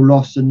 1-0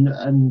 loss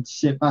and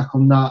sit back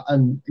on that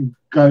and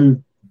go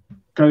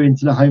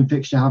into the home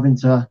fixture having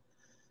to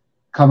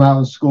come out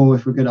and score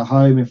if we're good at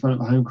home in front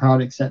of a home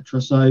crowd, etc.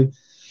 So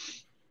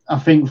I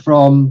think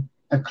from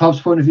a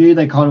club's point of view,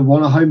 they kind of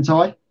want a home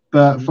tie,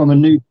 but from a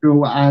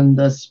neutral and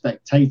a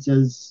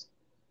spectator's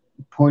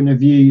point of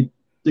view,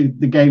 the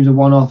game's a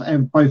one-off.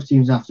 Both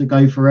teams have to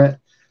go for it.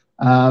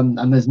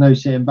 And there's no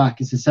sitting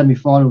back. It's a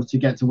semi-final to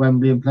get to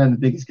Wembley and play in the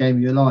biggest game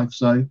of your life.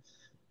 So,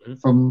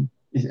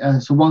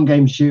 it's a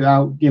one-game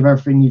shootout. Give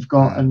everything you've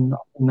got, and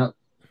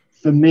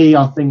for me,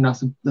 I think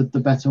that's the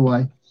better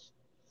way.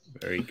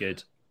 Very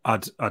good.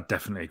 I'd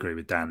definitely agree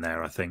with Dan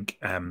there. I think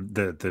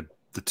the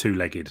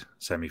two-legged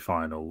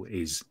semi-final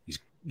is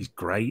is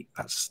great.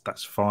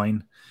 That's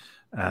fine.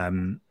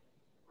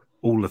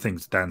 All the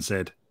things Dan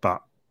said,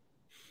 but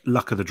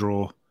luck of the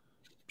draw,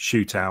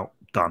 shootout,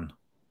 done.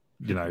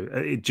 You know,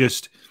 it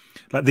just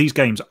like these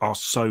games are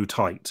so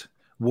tight.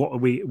 What are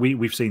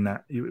we've seen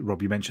that,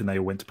 Rob, you mentioned they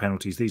all went to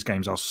penalties. These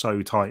games are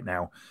so tight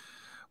now.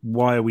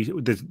 Why are we?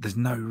 There's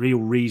no real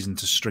reason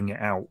to string it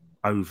out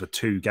over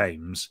 2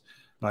 games.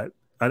 Like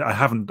I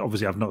haven't,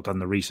 obviously, I've not done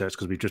the research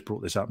because we've just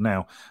brought this up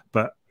now.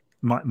 But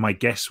my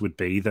guess would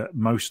be that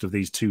most of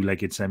these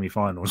 2-legged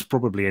semi-finals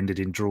probably ended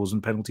in draws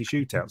and penalty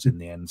shootouts in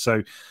the end.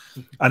 So,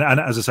 and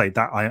as I say,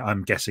 that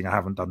I'm guessing, I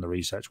haven't done the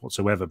research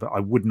whatsoever, but I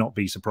would not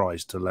be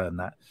surprised to learn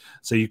that.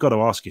 So you've got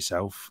to ask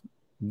yourself,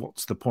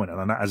 what's the point?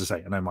 And as I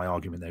say, I know my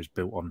argument there is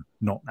built on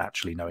not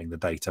actually knowing the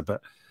data,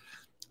 but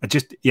I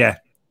just,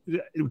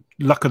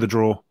 luck of the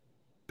draw,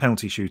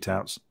 penalty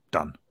shootouts,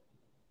 done.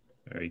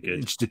 Very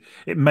good.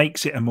 It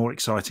makes it a more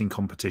exciting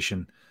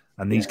competition.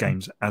 And these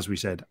games, as we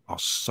said, are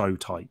so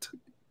tight.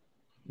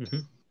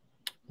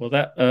 Well,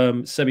 that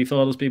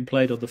semi-final's been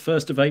played on the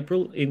 1st of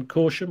April in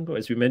Corsham,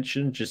 as we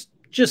mentioned,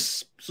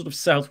 just sort of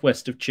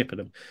southwest of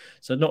Chippenham.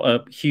 So not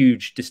a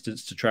huge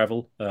distance to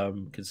travel,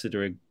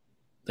 considering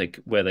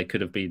where they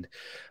could have been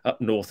up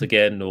north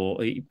again,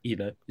 or, you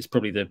know, it's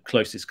probably the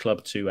closest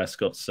club to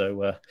Ascot.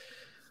 So,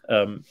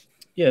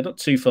 not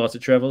too far to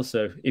travel.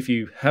 So if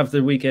you have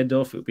the weekend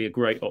off, it would be a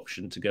great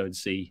option to go and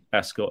see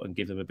Ascot and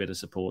give them a bit of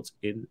support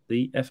in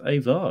the FA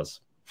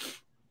Vase.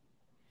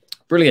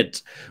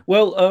 Brilliant.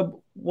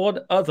 Well, one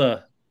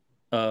other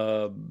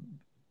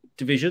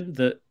division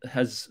that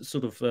has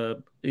sort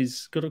of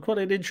is got quite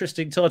an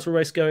interesting title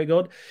race going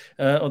on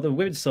the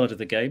women's side of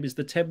the game is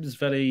the Thames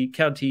Valley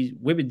County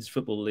Women's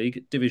Football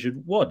League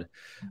Division 1.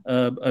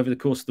 Over the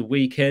course of the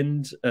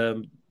weekend,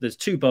 there's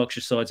 2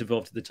 Berkshire sides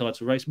involved in the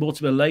title race.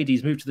 Mortimer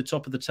Ladies moved to the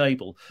top of the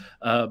table.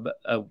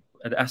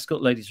 And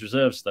Ascot Ladies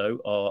Reserves, though,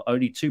 are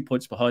only 2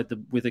 points behind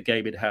them with a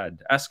game in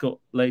hand. Ascot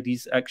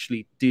Ladies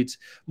actually did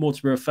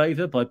Mortimer a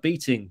favour by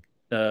beating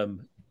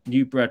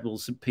New Bradwell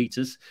St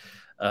Peters,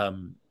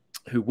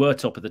 who were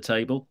top of the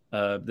table.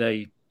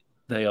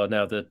 They are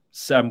now the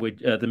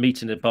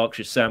meat in the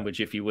Berkshire sandwich,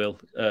 if you will,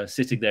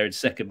 sitting there in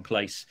second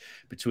place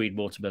between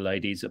Mortimer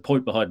Ladies, a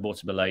point behind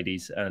Mortimer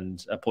Ladies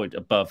and a point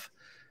above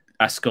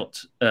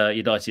Ascot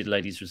United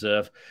Ladies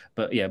Reserve.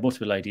 But yeah,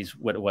 Mortimer Ladies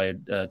went away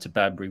to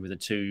Banbury with a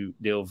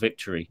 2-0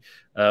 victory.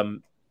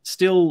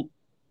 Still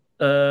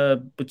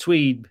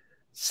between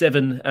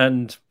 7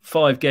 and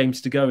 5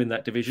 games to go in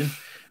that division.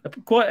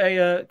 Quite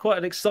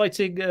an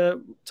exciting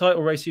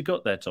title race you've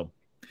got there, Tom.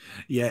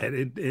 Yeah,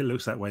 it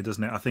looks that way,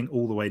 doesn't it? I think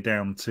all the way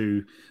down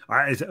to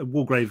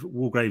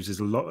Walgraves is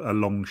a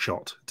long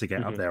shot to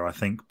get up there, I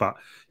think. But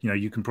you know,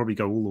 you can probably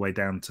go all the way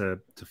down to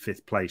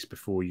 5th place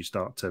before you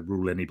start to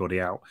rule anybody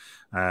out.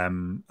 A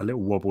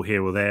little wobble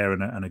here or there,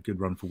 and a good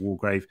run for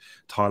Walgrave.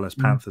 Tyler's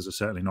Panthers are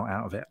certainly not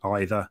out of it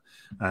either.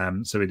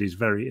 So it's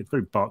very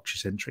Berkshire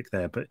centric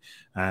there. But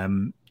I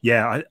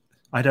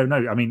don't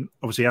know. I mean,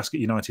 obviously,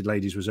 Ascot United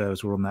Ladies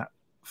Reserves were on that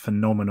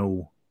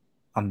phenomenal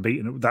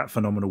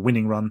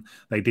winning run.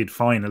 They did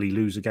finally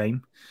lose a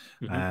game,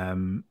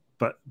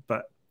 but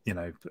you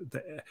know,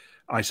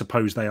 I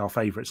suppose they are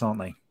favourites, aren't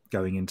they,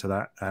 going into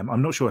that?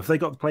 I'm not sure if they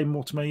got to play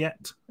Mortimer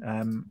yet.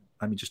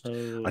 Let me just.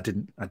 I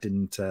didn't.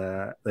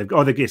 They've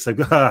got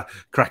a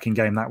cracking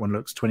game. That one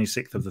looks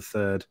 26th of the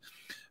 3rd,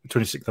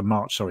 26th of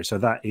March. Sorry, so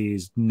that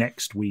is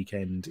next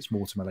weekend. It's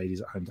Mortimer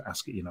Ladies at home to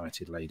Ascot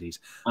United Ladies,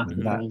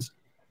 and that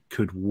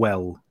could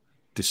well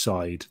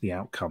decide the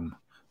outcome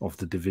of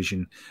the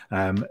division.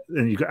 And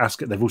you've got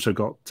Ascot. They've also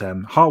got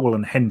Harwell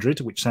and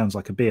Hendred, which sounds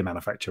like a beer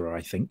manufacturer,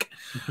 I think.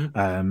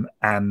 And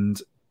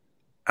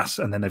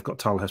then they've got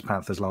Tilehurst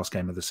Panthers last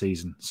game of the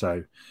season.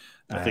 So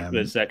I think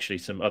there's actually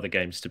some other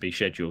games to be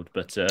scheduled,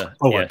 but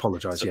I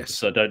apologise. Yes,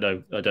 so I don't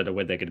know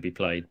when they're going to be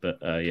played, but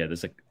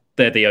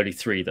they're the only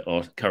 3 that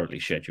are currently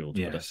scheduled.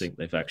 Yes. But I think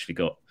they've actually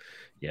got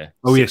 6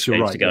 yes, you're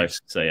right to go. Yes.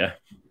 So yeah.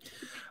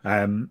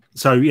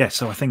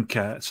 So I think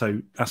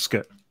so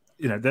Ascot,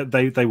 you know,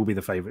 they will be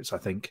the favourites, I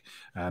think,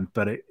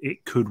 but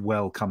it could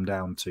well come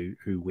down to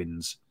who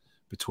wins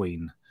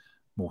between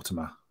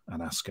Mortimer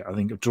and Ascot. I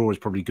think a draw is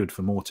probably good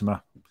for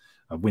Mortimer.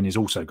 A win is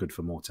also good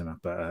for Mortimer,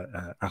 but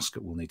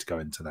Ascot will need to go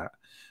into that.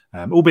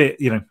 Albeit,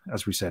 you know,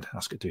 as we said,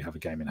 Ascot do have a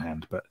game in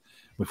hand, but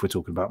if we're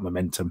talking about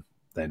momentum,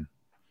 then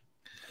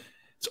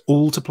it's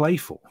all to play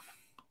for.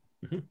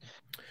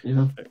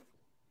 Yeah,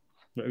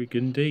 very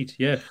good indeed.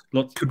 Yeah,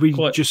 Could we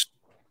just?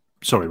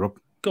 Sorry, Rob.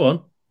 Go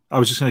on. I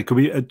was just going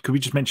to. Could we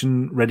just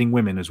mention Reading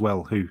women as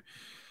well, who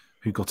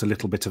got a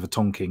little bit of a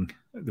tonking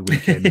at the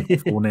weekend,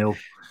 4-0,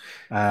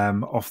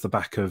 off the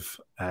back of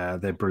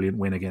their brilliant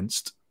win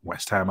against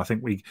West Ham. I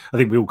think we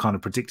all kind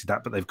of predicted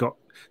that, but they've got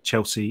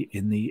Chelsea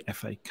in the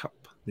FA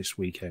Cup this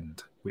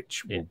weekend,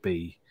 which will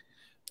be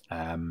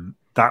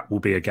that will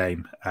be a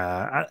game.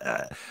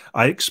 I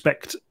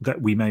expect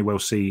that we may well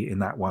see in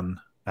that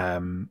one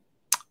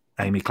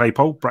Amy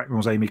Claypole,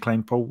 Bracknell's Amy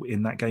Claypole,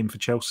 in that game for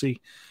Chelsea.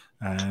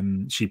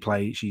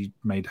 She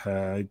made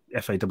her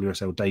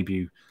FAWSL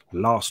debut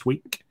last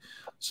week,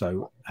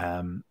 so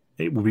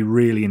it will be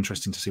really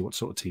interesting to see what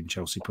sort of team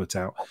Chelsea put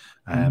out.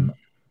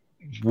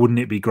 Wouldn't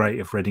it be great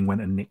if Reading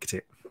went and nicked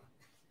it?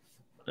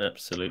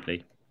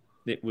 Absolutely,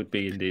 it would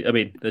be indeed. I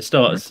mean, they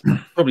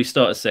probably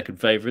start as second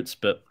favourites,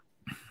 but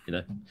you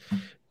know,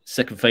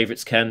 second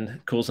favourites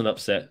can cause an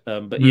upset.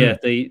 But yeah,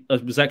 I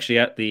was actually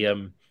at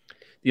the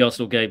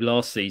Arsenal game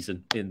last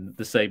season in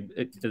the same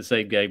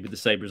game with the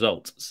same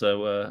result.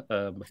 So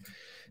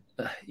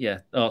yeah,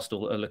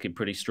 Arsenal are looking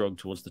pretty strong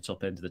towards the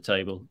top end of the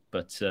table,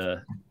 but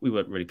we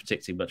weren't really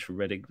predicting much from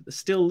Reading. They're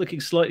still looking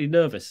slightly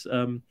nervous.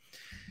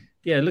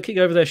 Yeah, looking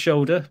over their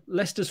shoulder,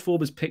 Leicester's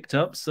form has picked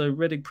up, so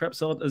Reading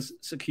perhaps aren't as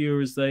secure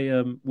as they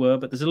were,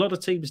 but there's a lot of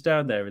teams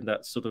down there in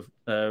that sort of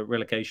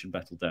relegation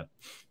battle down.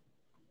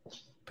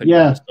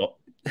 Yeah.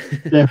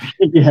 Yeah,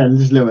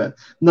 just a little bit.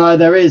 No,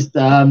 there is.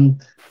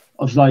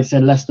 Obviously, like I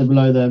said, Leicester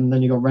below them.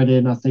 Then you got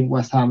Reading. I think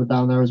West Ham are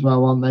down there as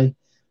well, aren't they?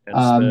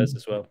 And Spurs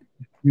as well.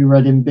 Who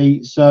Reading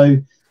beat. So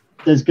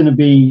there's going to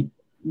be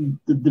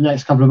the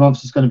next couple of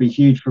months is going to be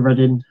huge for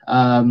Reading.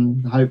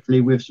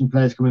 Hopefully, with some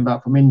players coming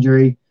back from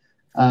injury,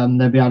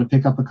 they'll be able to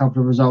pick up a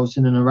couple of results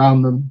in and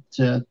around them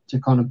to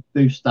kind of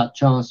boost that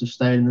chance of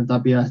staying in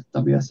the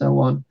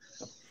WSL1.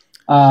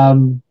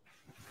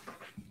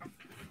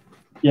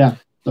 Yeah,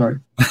 sorry.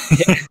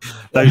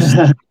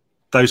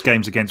 Those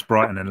games against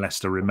Brighton and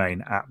Leicester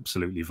remain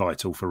absolutely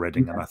vital for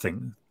Reading, and I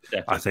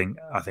think,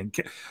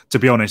 to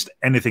be honest,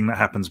 anything that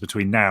happens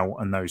between now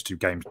and those two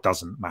games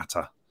doesn't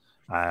matter.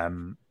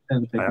 I'm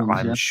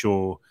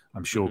sure,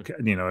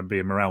 you know, it'd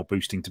be a morale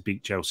boosting to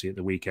beat Chelsea at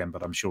the weekend,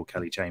 but I'm sure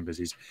Kelly Chambers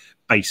is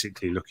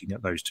basically looking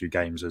at those two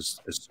games as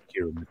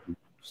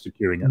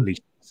securing at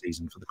least the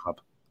season for the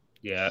club.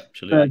 Yeah,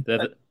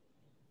 absolutely.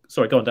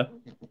 Sorry, go on, Dan.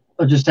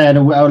 I was just saying,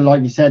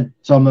 like you said,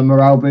 Tom, a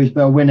morale boost,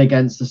 but a win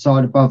against the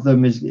side above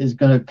them is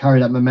going to carry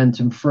that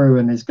momentum through,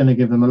 and it's going to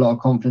give them a lot of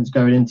confidence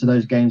going into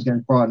those games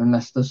against Brighton and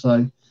Leicester.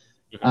 So,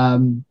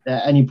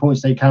 any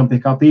points they can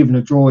pick up, even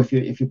a draw if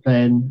you're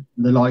playing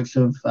the likes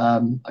of,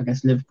 I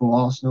guess, Liverpool,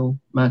 Arsenal,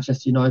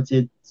 Manchester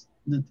United,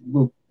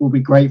 will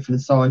be great for the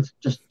side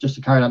just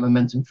to carry that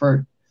momentum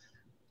through.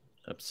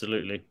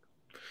 Absolutely.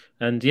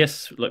 And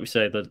yes, like we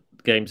say, the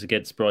games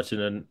against Brighton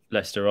and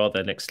Leicester are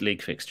their next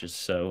league fixtures.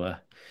 So,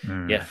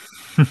 yeah,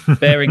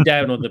 bearing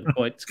down on them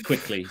quite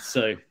quickly.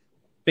 So,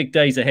 big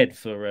days ahead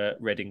for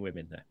Reading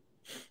women there.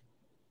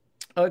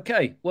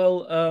 Okay,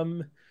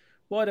 well,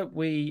 why don't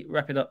we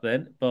wrap it up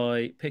then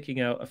by picking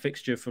out a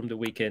fixture from the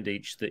weekend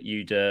each that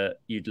you'd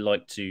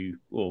like to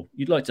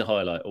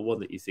highlight, or one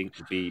that you think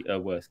would be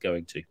worth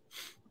going to.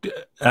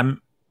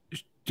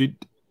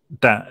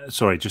 Dan,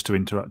 sorry, just to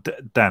interrupt.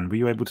 Dan, were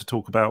you able to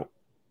talk about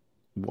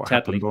what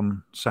happened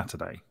on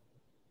Saturday?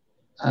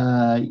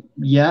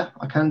 Yeah,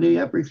 I can do.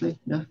 Yeah, briefly.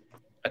 Yeah.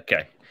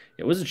 Okay.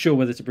 I wasn't sure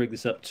whether to bring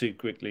this up too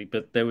quickly,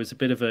 but there was a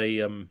bit of a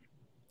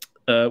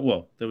there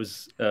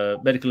was a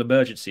medical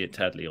emergency at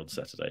Tadley on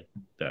Saturday.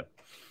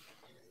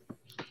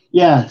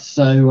 Yeah.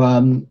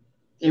 So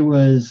it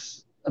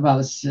was about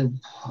I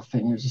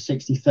think it was the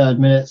 63rd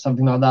minute,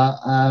 something like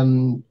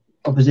that.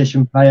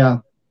 Opposition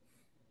player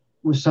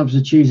was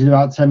substituted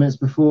about 10 minutes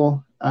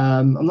before.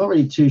 I'm not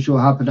really too sure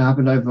what happened. It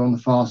happened over on the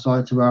far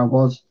side to where I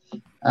was.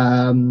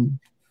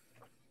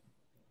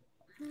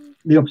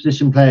 The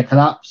opposition player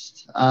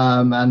collapsed,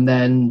 and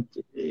then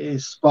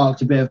it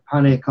sparked a bit of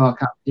panic. Our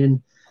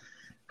captain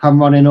come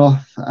running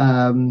off,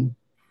 trying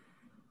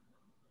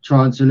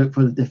to look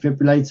for the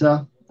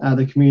defibrillator,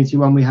 the community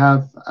one we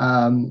have.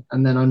 And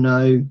then I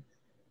know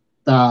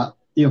that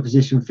the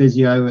opposition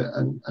physio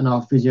and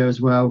our physio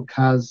as well,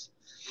 Kaz,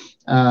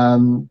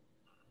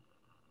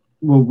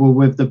 were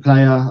with the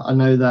player. I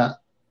know that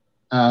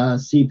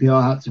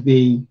CPR had to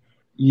be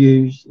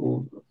used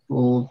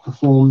or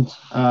performed.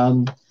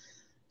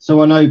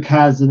 So I know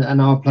Kaz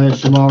and our player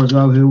Shamar as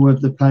well, who were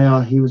with the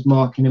player. He was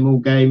marking him all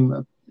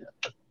game.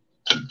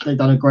 They've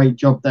done a great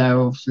job there,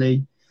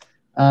 obviously.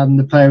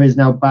 The player is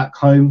now back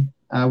home,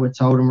 we're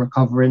told, and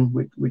recovering,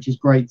 which is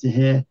great to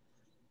hear.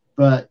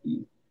 But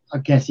I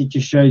guess it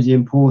just shows the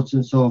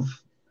importance of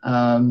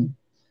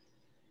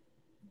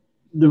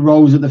the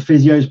roles that the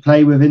physios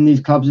play within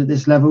these clubs at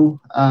this level.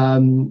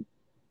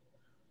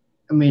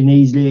 I mean,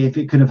 easily, if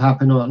it could have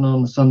happened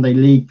on a Sunday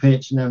league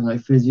pitch and there was no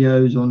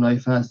physios or no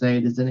first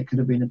aiders, then it could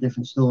have been a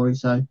different story.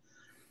 So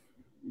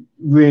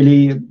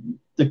really,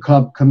 the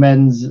club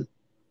commends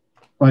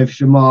both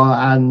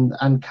Shamar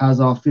and Kaz,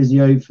 our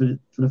physio, for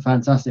the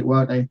fantastic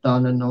work they've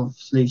done, and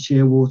obviously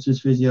Shearwater's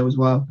physio as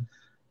well,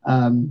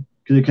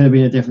 because it could have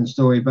been a different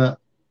story. But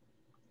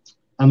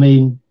I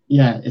mean,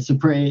 yeah,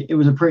 it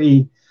was a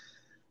pretty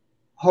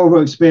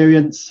horrible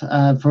experience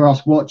for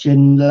us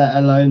watching, let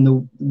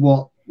alone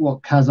what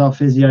Kaz, our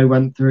physio,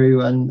 went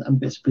through and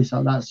bits and pieces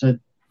like that. So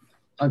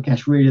I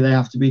guess really they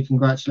have to be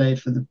congratulated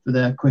for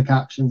their quick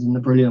actions and the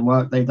brilliant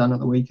work they've done at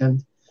the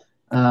weekend.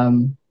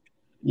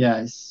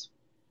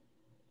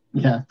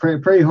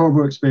 Pretty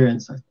horrible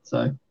experience.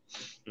 So,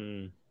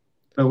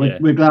 but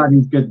we're glad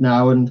he's good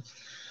now, and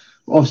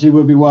obviously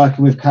we'll be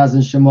working with Kaz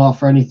and Shamar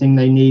for anything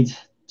they need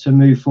to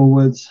move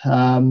forwards.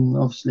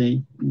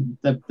 Obviously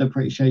they're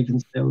pretty shaken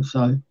still,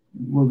 so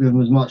we'll give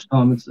them as much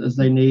time as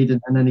they need,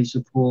 and any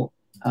support,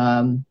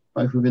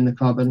 both within the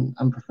club and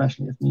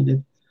professionally if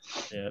needed.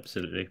 Yeah,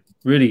 absolutely.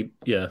 Really,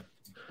 yeah,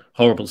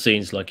 horrible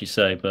scenes, like you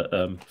say, but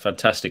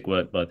fantastic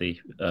work by the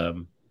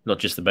not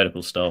just the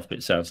medical staff, but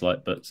it sounds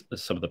like, but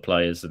some of the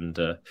players and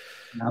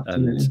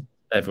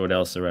everyone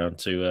else around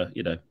to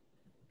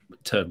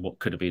turn what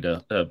could have been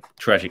a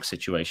tragic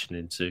situation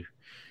into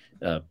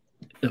a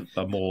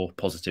more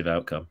positive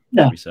outcome.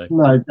 Yeah,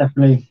 no,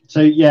 definitely.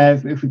 So yeah,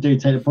 if we do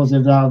take the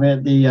positives out of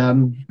it,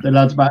 the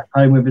lad's back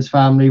home with his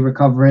family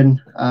recovering.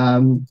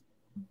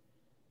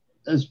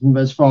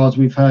 As far as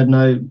we've heard,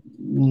 no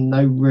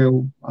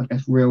real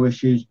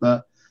issues,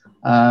 but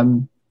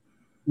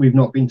we've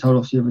not been told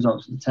obviously the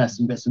results of the tests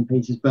and bits and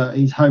pieces. But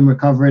he's home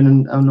recovering,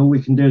 and all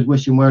we can do is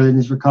wish him well in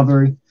his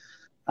recovery.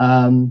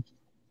 And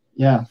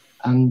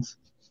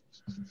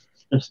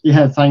just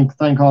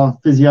thank our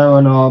physio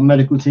and our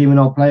medical team and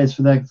our players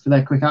for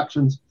their quick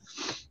actions.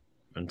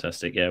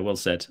 Fantastic, yeah, well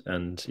said,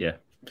 and yeah,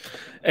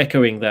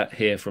 echoing that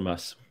here from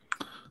us.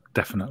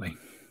 Definitely.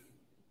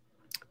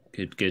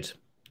 Good.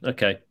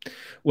 Okay,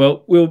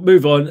 well, we'll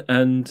move on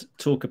and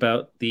talk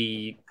about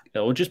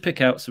or just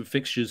pick out some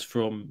fixtures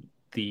from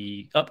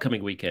the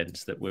upcoming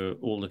weekends that we're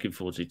all looking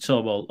forward to.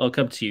 Tom, I'll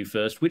come to you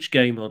first. Which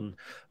game on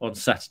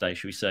Saturday,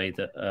 should we say,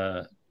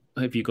 that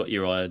have you got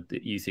your eye on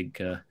that you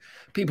think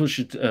people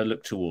should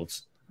look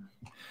towards?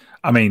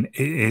 I mean,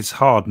 it's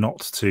hard not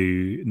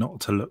to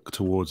look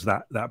towards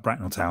that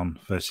Bracknell Town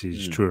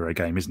versus Truro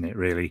game, isn't it?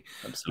 Really,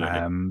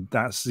 absolutely.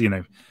 That's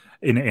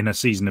in a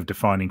season of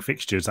defining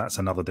fixtures, that's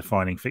another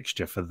defining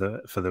fixture for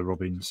the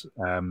Robins.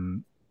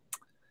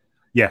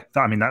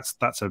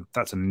 That's an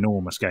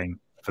enormous game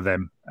for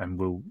them, and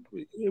will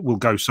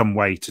go some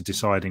way to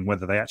deciding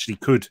whether they actually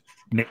could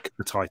nick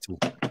the title.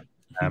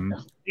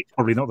 It's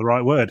probably not the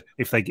right word.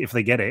 If they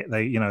get it,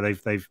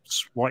 they've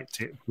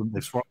swiped it.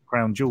 They've swiped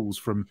crown jewels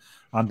from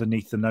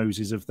underneath the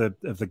noses of the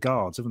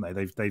guards, haven't they?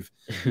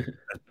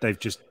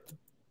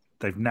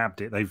 They've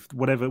nabbed it.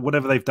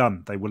 Whatever they've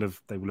done, they will have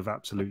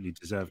absolutely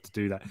deserved to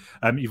do that.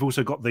 You've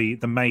also got the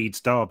Maids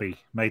derby,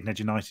 Maidenhead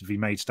United v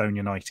Maidstone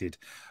United.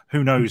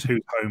 Who knows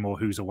who's home or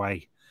who's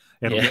away?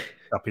 It'll get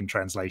up in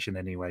translation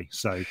anyway.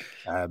 So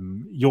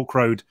York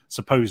Road,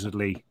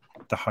 supposedly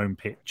the home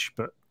pitch,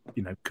 but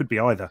could be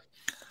either.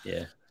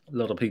 Yeah, a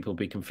lot of people will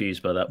be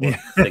confused by that one,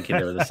 thinking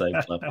they're in the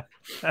same club.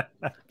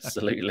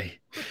 Absolutely.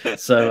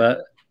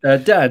 So,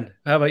 Dan,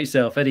 how about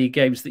yourself? Any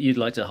games that you'd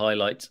like to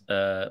highlight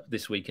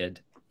this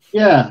weekend?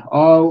 Yeah,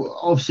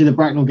 obviously the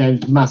Bracknell game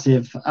is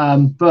massive.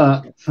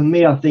 But for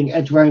me, I think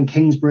Edgware and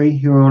Kingsbury,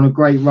 who are on a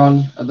great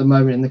run at the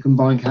moment in the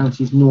Combined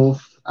Counties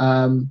North,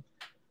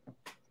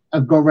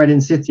 have got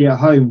Reading City at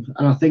home.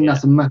 And I think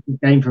that's a massive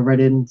game for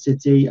Reading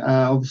City,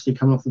 obviously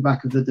coming off the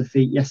back of the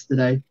defeat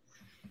yesterday.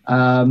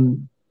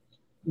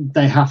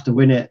 They have to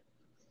win it,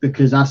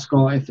 because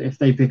Ascot, if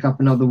they pick up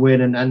another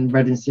win and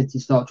Reading City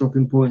start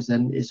dropping points,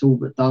 then it's all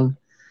but done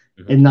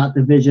in that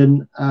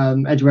division.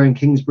 Edgware and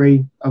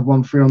Kingsbury have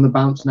won 3 on the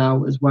bounce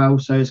now as well,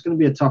 so it's going to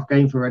be a tough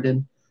game for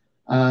Reading.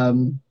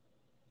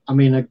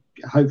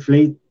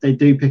 Hopefully they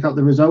do pick up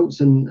the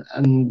results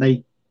and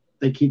they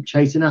keep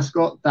chasing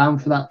Ascot down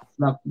for that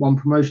one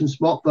promotion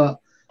spot, but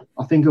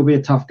I think it'll be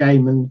a tough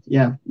game, and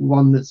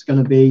one that's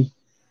going to be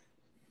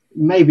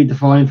maybe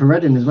defining for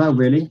Reading as well,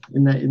 really,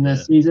 in their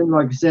season.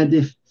 Like I said,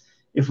 if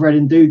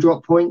Reading do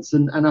drop points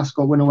and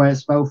Ascot win away at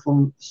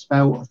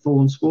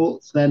Spelthorne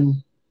Sports,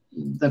 then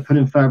they're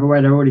putting further away.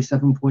 They're already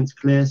 7 points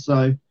clear,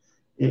 so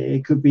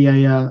it could be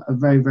a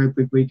very, very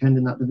big weekend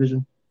in that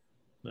division.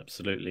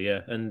 Absolutely,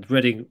 yeah. And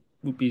Reading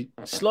would be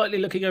slightly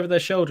looking over their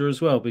shoulder as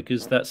well,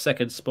 because that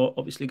second spot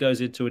obviously goes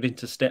into an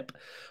interstep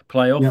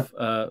playoff.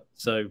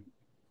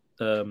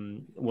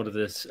 One of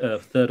the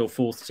third or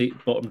fourth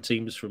bottom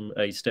teams from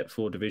a Step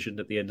 4 division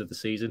at the end of the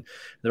season.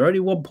 They're only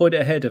 1 point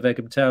ahead of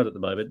Egham Town at the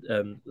moment.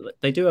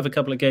 They do have a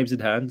couple of games in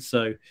hand,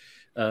 so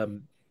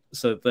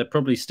they're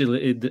probably still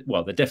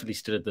they're definitely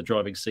still in the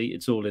driving seat.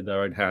 It's all in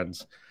their own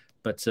hands.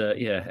 But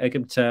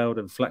Egham Town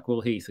and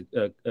Flackwell Heath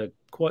are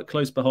quite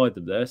close behind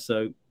them there,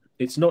 so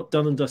it's not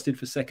done and dusted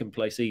for second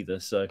place either.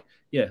 So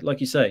like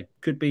you say,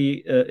 could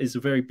be is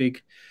a very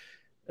big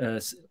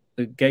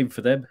game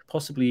for them,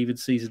 possibly even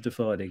season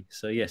defining.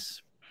 So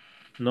yes,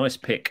 nice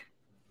pick.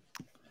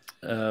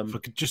 If I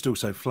could just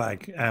also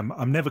flag,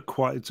 I'm never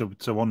quite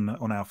so on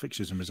our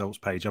fixtures and results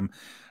page. Some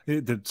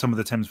of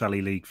the Thames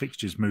Valley League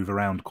fixtures move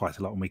around quite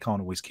a lot, and we can't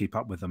always keep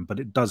up with them.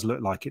 But it does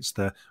look like it's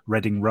the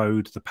Reading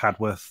Road, the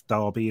Padworth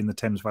derby in the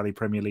Thames Valley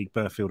Premier League,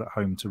 Burfield at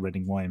home to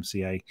Reading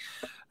YMCA,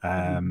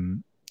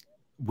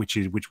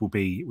 which will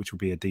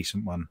be a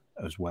decent one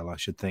as well, I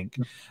should think.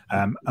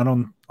 And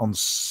on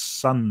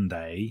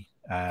Sunday,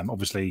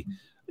 obviously,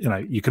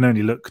 you can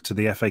only look to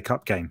the FA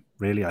Cup game,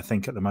 really, I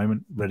think, at the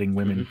moment, Reading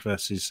Women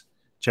versus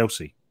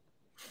Chelsea.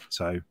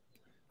 So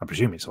I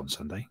presume it's on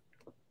Sunday.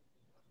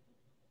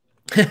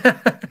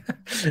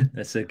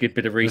 That's a good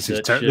bit of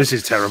research. This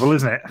is terrible,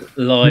 isn't it?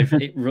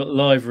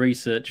 Live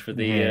research for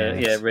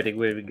the Reading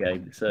Women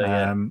game.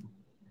 So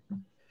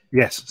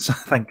yes, so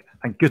thank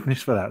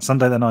goodness for that.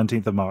 Sunday the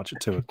 19th of March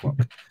at 2 o'clock.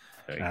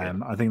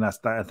 I think that's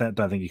that. I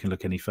don't think you can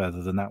look any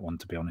further than that one,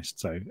 to be honest.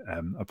 So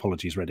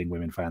apologies, Reading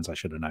women fans. I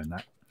should have known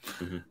that.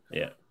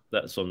 Yeah,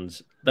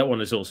 that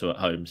one is also at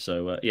home.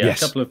 So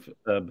yes. a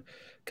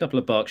couple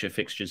of Berkshire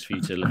fixtures for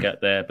you to look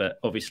at there. But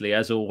obviously,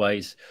 as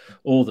always,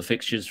 all the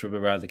fixtures from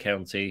around the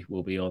county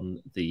will be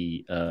on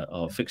the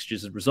our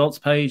fixtures and results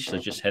page. So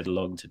just head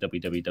along to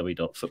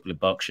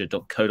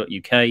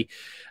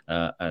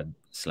www.footballinberkshire.co.uk and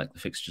select the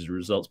fixtures and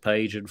results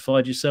page and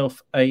find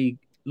yourself a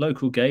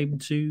local game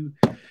to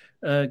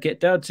get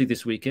down to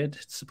this weekend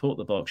to support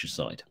the Berkshire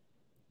side.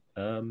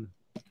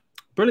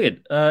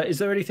 Brilliant. Is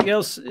there anything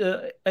else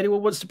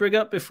anyone wants to bring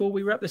up before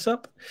we wrap this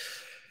up?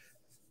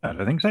 I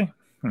don't think so. I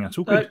think that's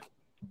all good.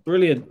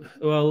 Brilliant.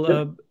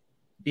 Well,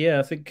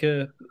 I think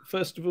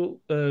first of all,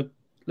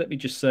 let me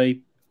just say,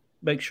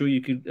 make sure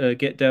you can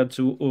get down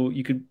to, or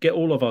you can get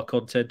all of our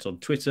content on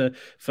Twitter,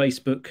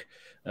 Facebook,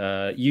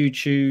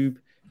 YouTube,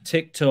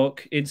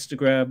 TikTok,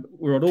 Instagram.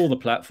 We're on all the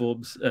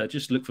platforms.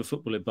 Just look for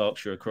Football in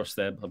Berkshire across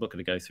them. I'm not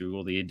going to go through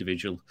all the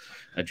individual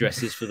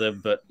addresses for them,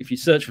 but if you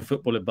search for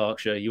Football in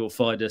Berkshire, you'll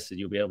find us and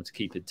you'll be able to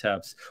keep in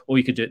tabs. Or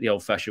you can do it the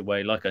old-fashioned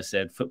way. Like I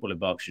said,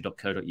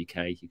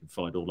 footballinberkshire.co.uk. You can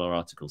find all our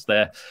articles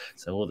there.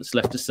 So all that's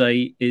left to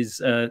say is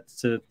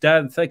to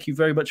Dan, thank you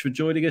very much for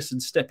joining us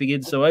and stepping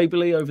in so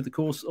ably over the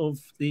course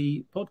of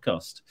the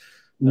podcast.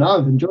 No,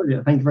 I've enjoyed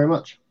it. Thank you very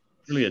much.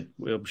 Brilliant.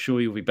 Well, I'm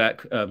sure you'll be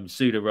back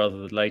sooner rather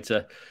than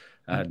later.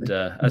 And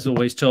as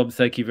always, Tom,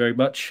 thank you very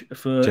much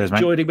for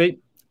joining me.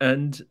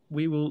 And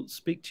we will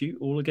speak to you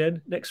all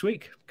again next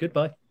week.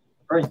 Goodbye.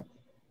 Great.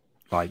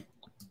 Bye.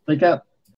 Take care.